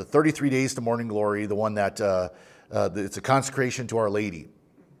 33 days to morning glory, the one that, it's a consecration to Our Lady.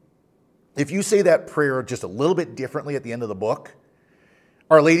 If you say that prayer just a little bit differently at the end of the book,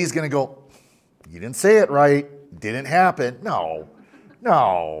 Our Lady's going to go, you didn't say it right, didn't happen. No.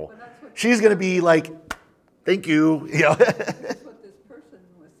 She's going to be like, thank you. That's what this person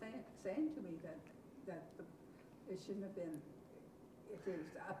was saying to me, that it shouldn't have been, if it was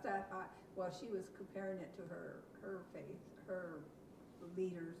up that high. Well, she was comparing it to her faith, her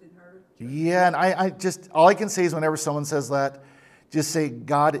leaders in her church. Yeah, and I just, all I can say is whenever someone says that, just say,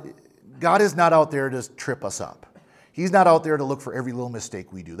 God is not out there to trip us up. He's not out there to look for every little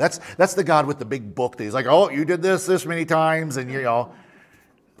mistake we do. That's the God with the big book that he's like, oh, you did this many times, and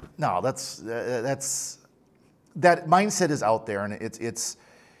no, that mindset is out there, and it's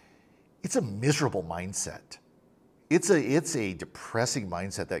a miserable mindset. It's a depressing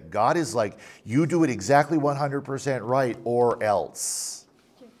mindset that God is like, you do it exactly 100% right, or else.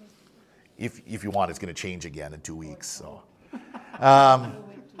 If you want, it's going to change again in 2 weeks. So,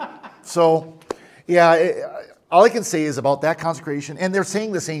 yeah. All I can say is about that consecration, and they're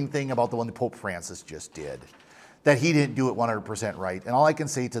saying the same thing about the one that Pope Francis just did, that he didn't do it 100% right. And all I can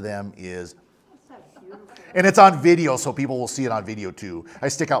say to them is, And it's on video, so people will see it on video too. I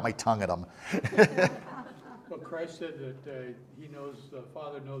stick out my tongue at them. Well, Christ said that he knows, the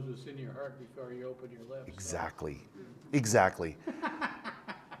Father knows what's in your heart before you open your lips. Exactly. Exactly.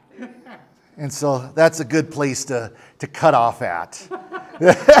 And so that's a good place to cut off at.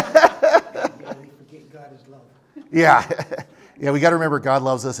 Yeah, we forget God is love. Yeah. Yeah, we got to remember God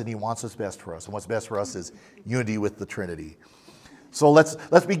loves us and he wants what's best for us. And what's best for us is unity with the Trinity. So let's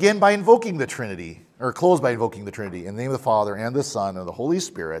begin by invoking the Trinity, or close by invoking the Trinity. In the name of the Father, and the Son, and the Holy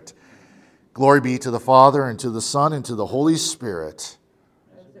Spirit. Glory be to the Father, and to the Son, and to the Holy Spirit.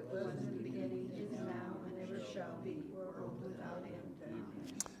 As it was in the beginning, is now, and ever shall be, world without end. Amen.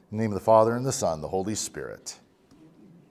 In the name of the Father, and the Son, and the Holy Spirit.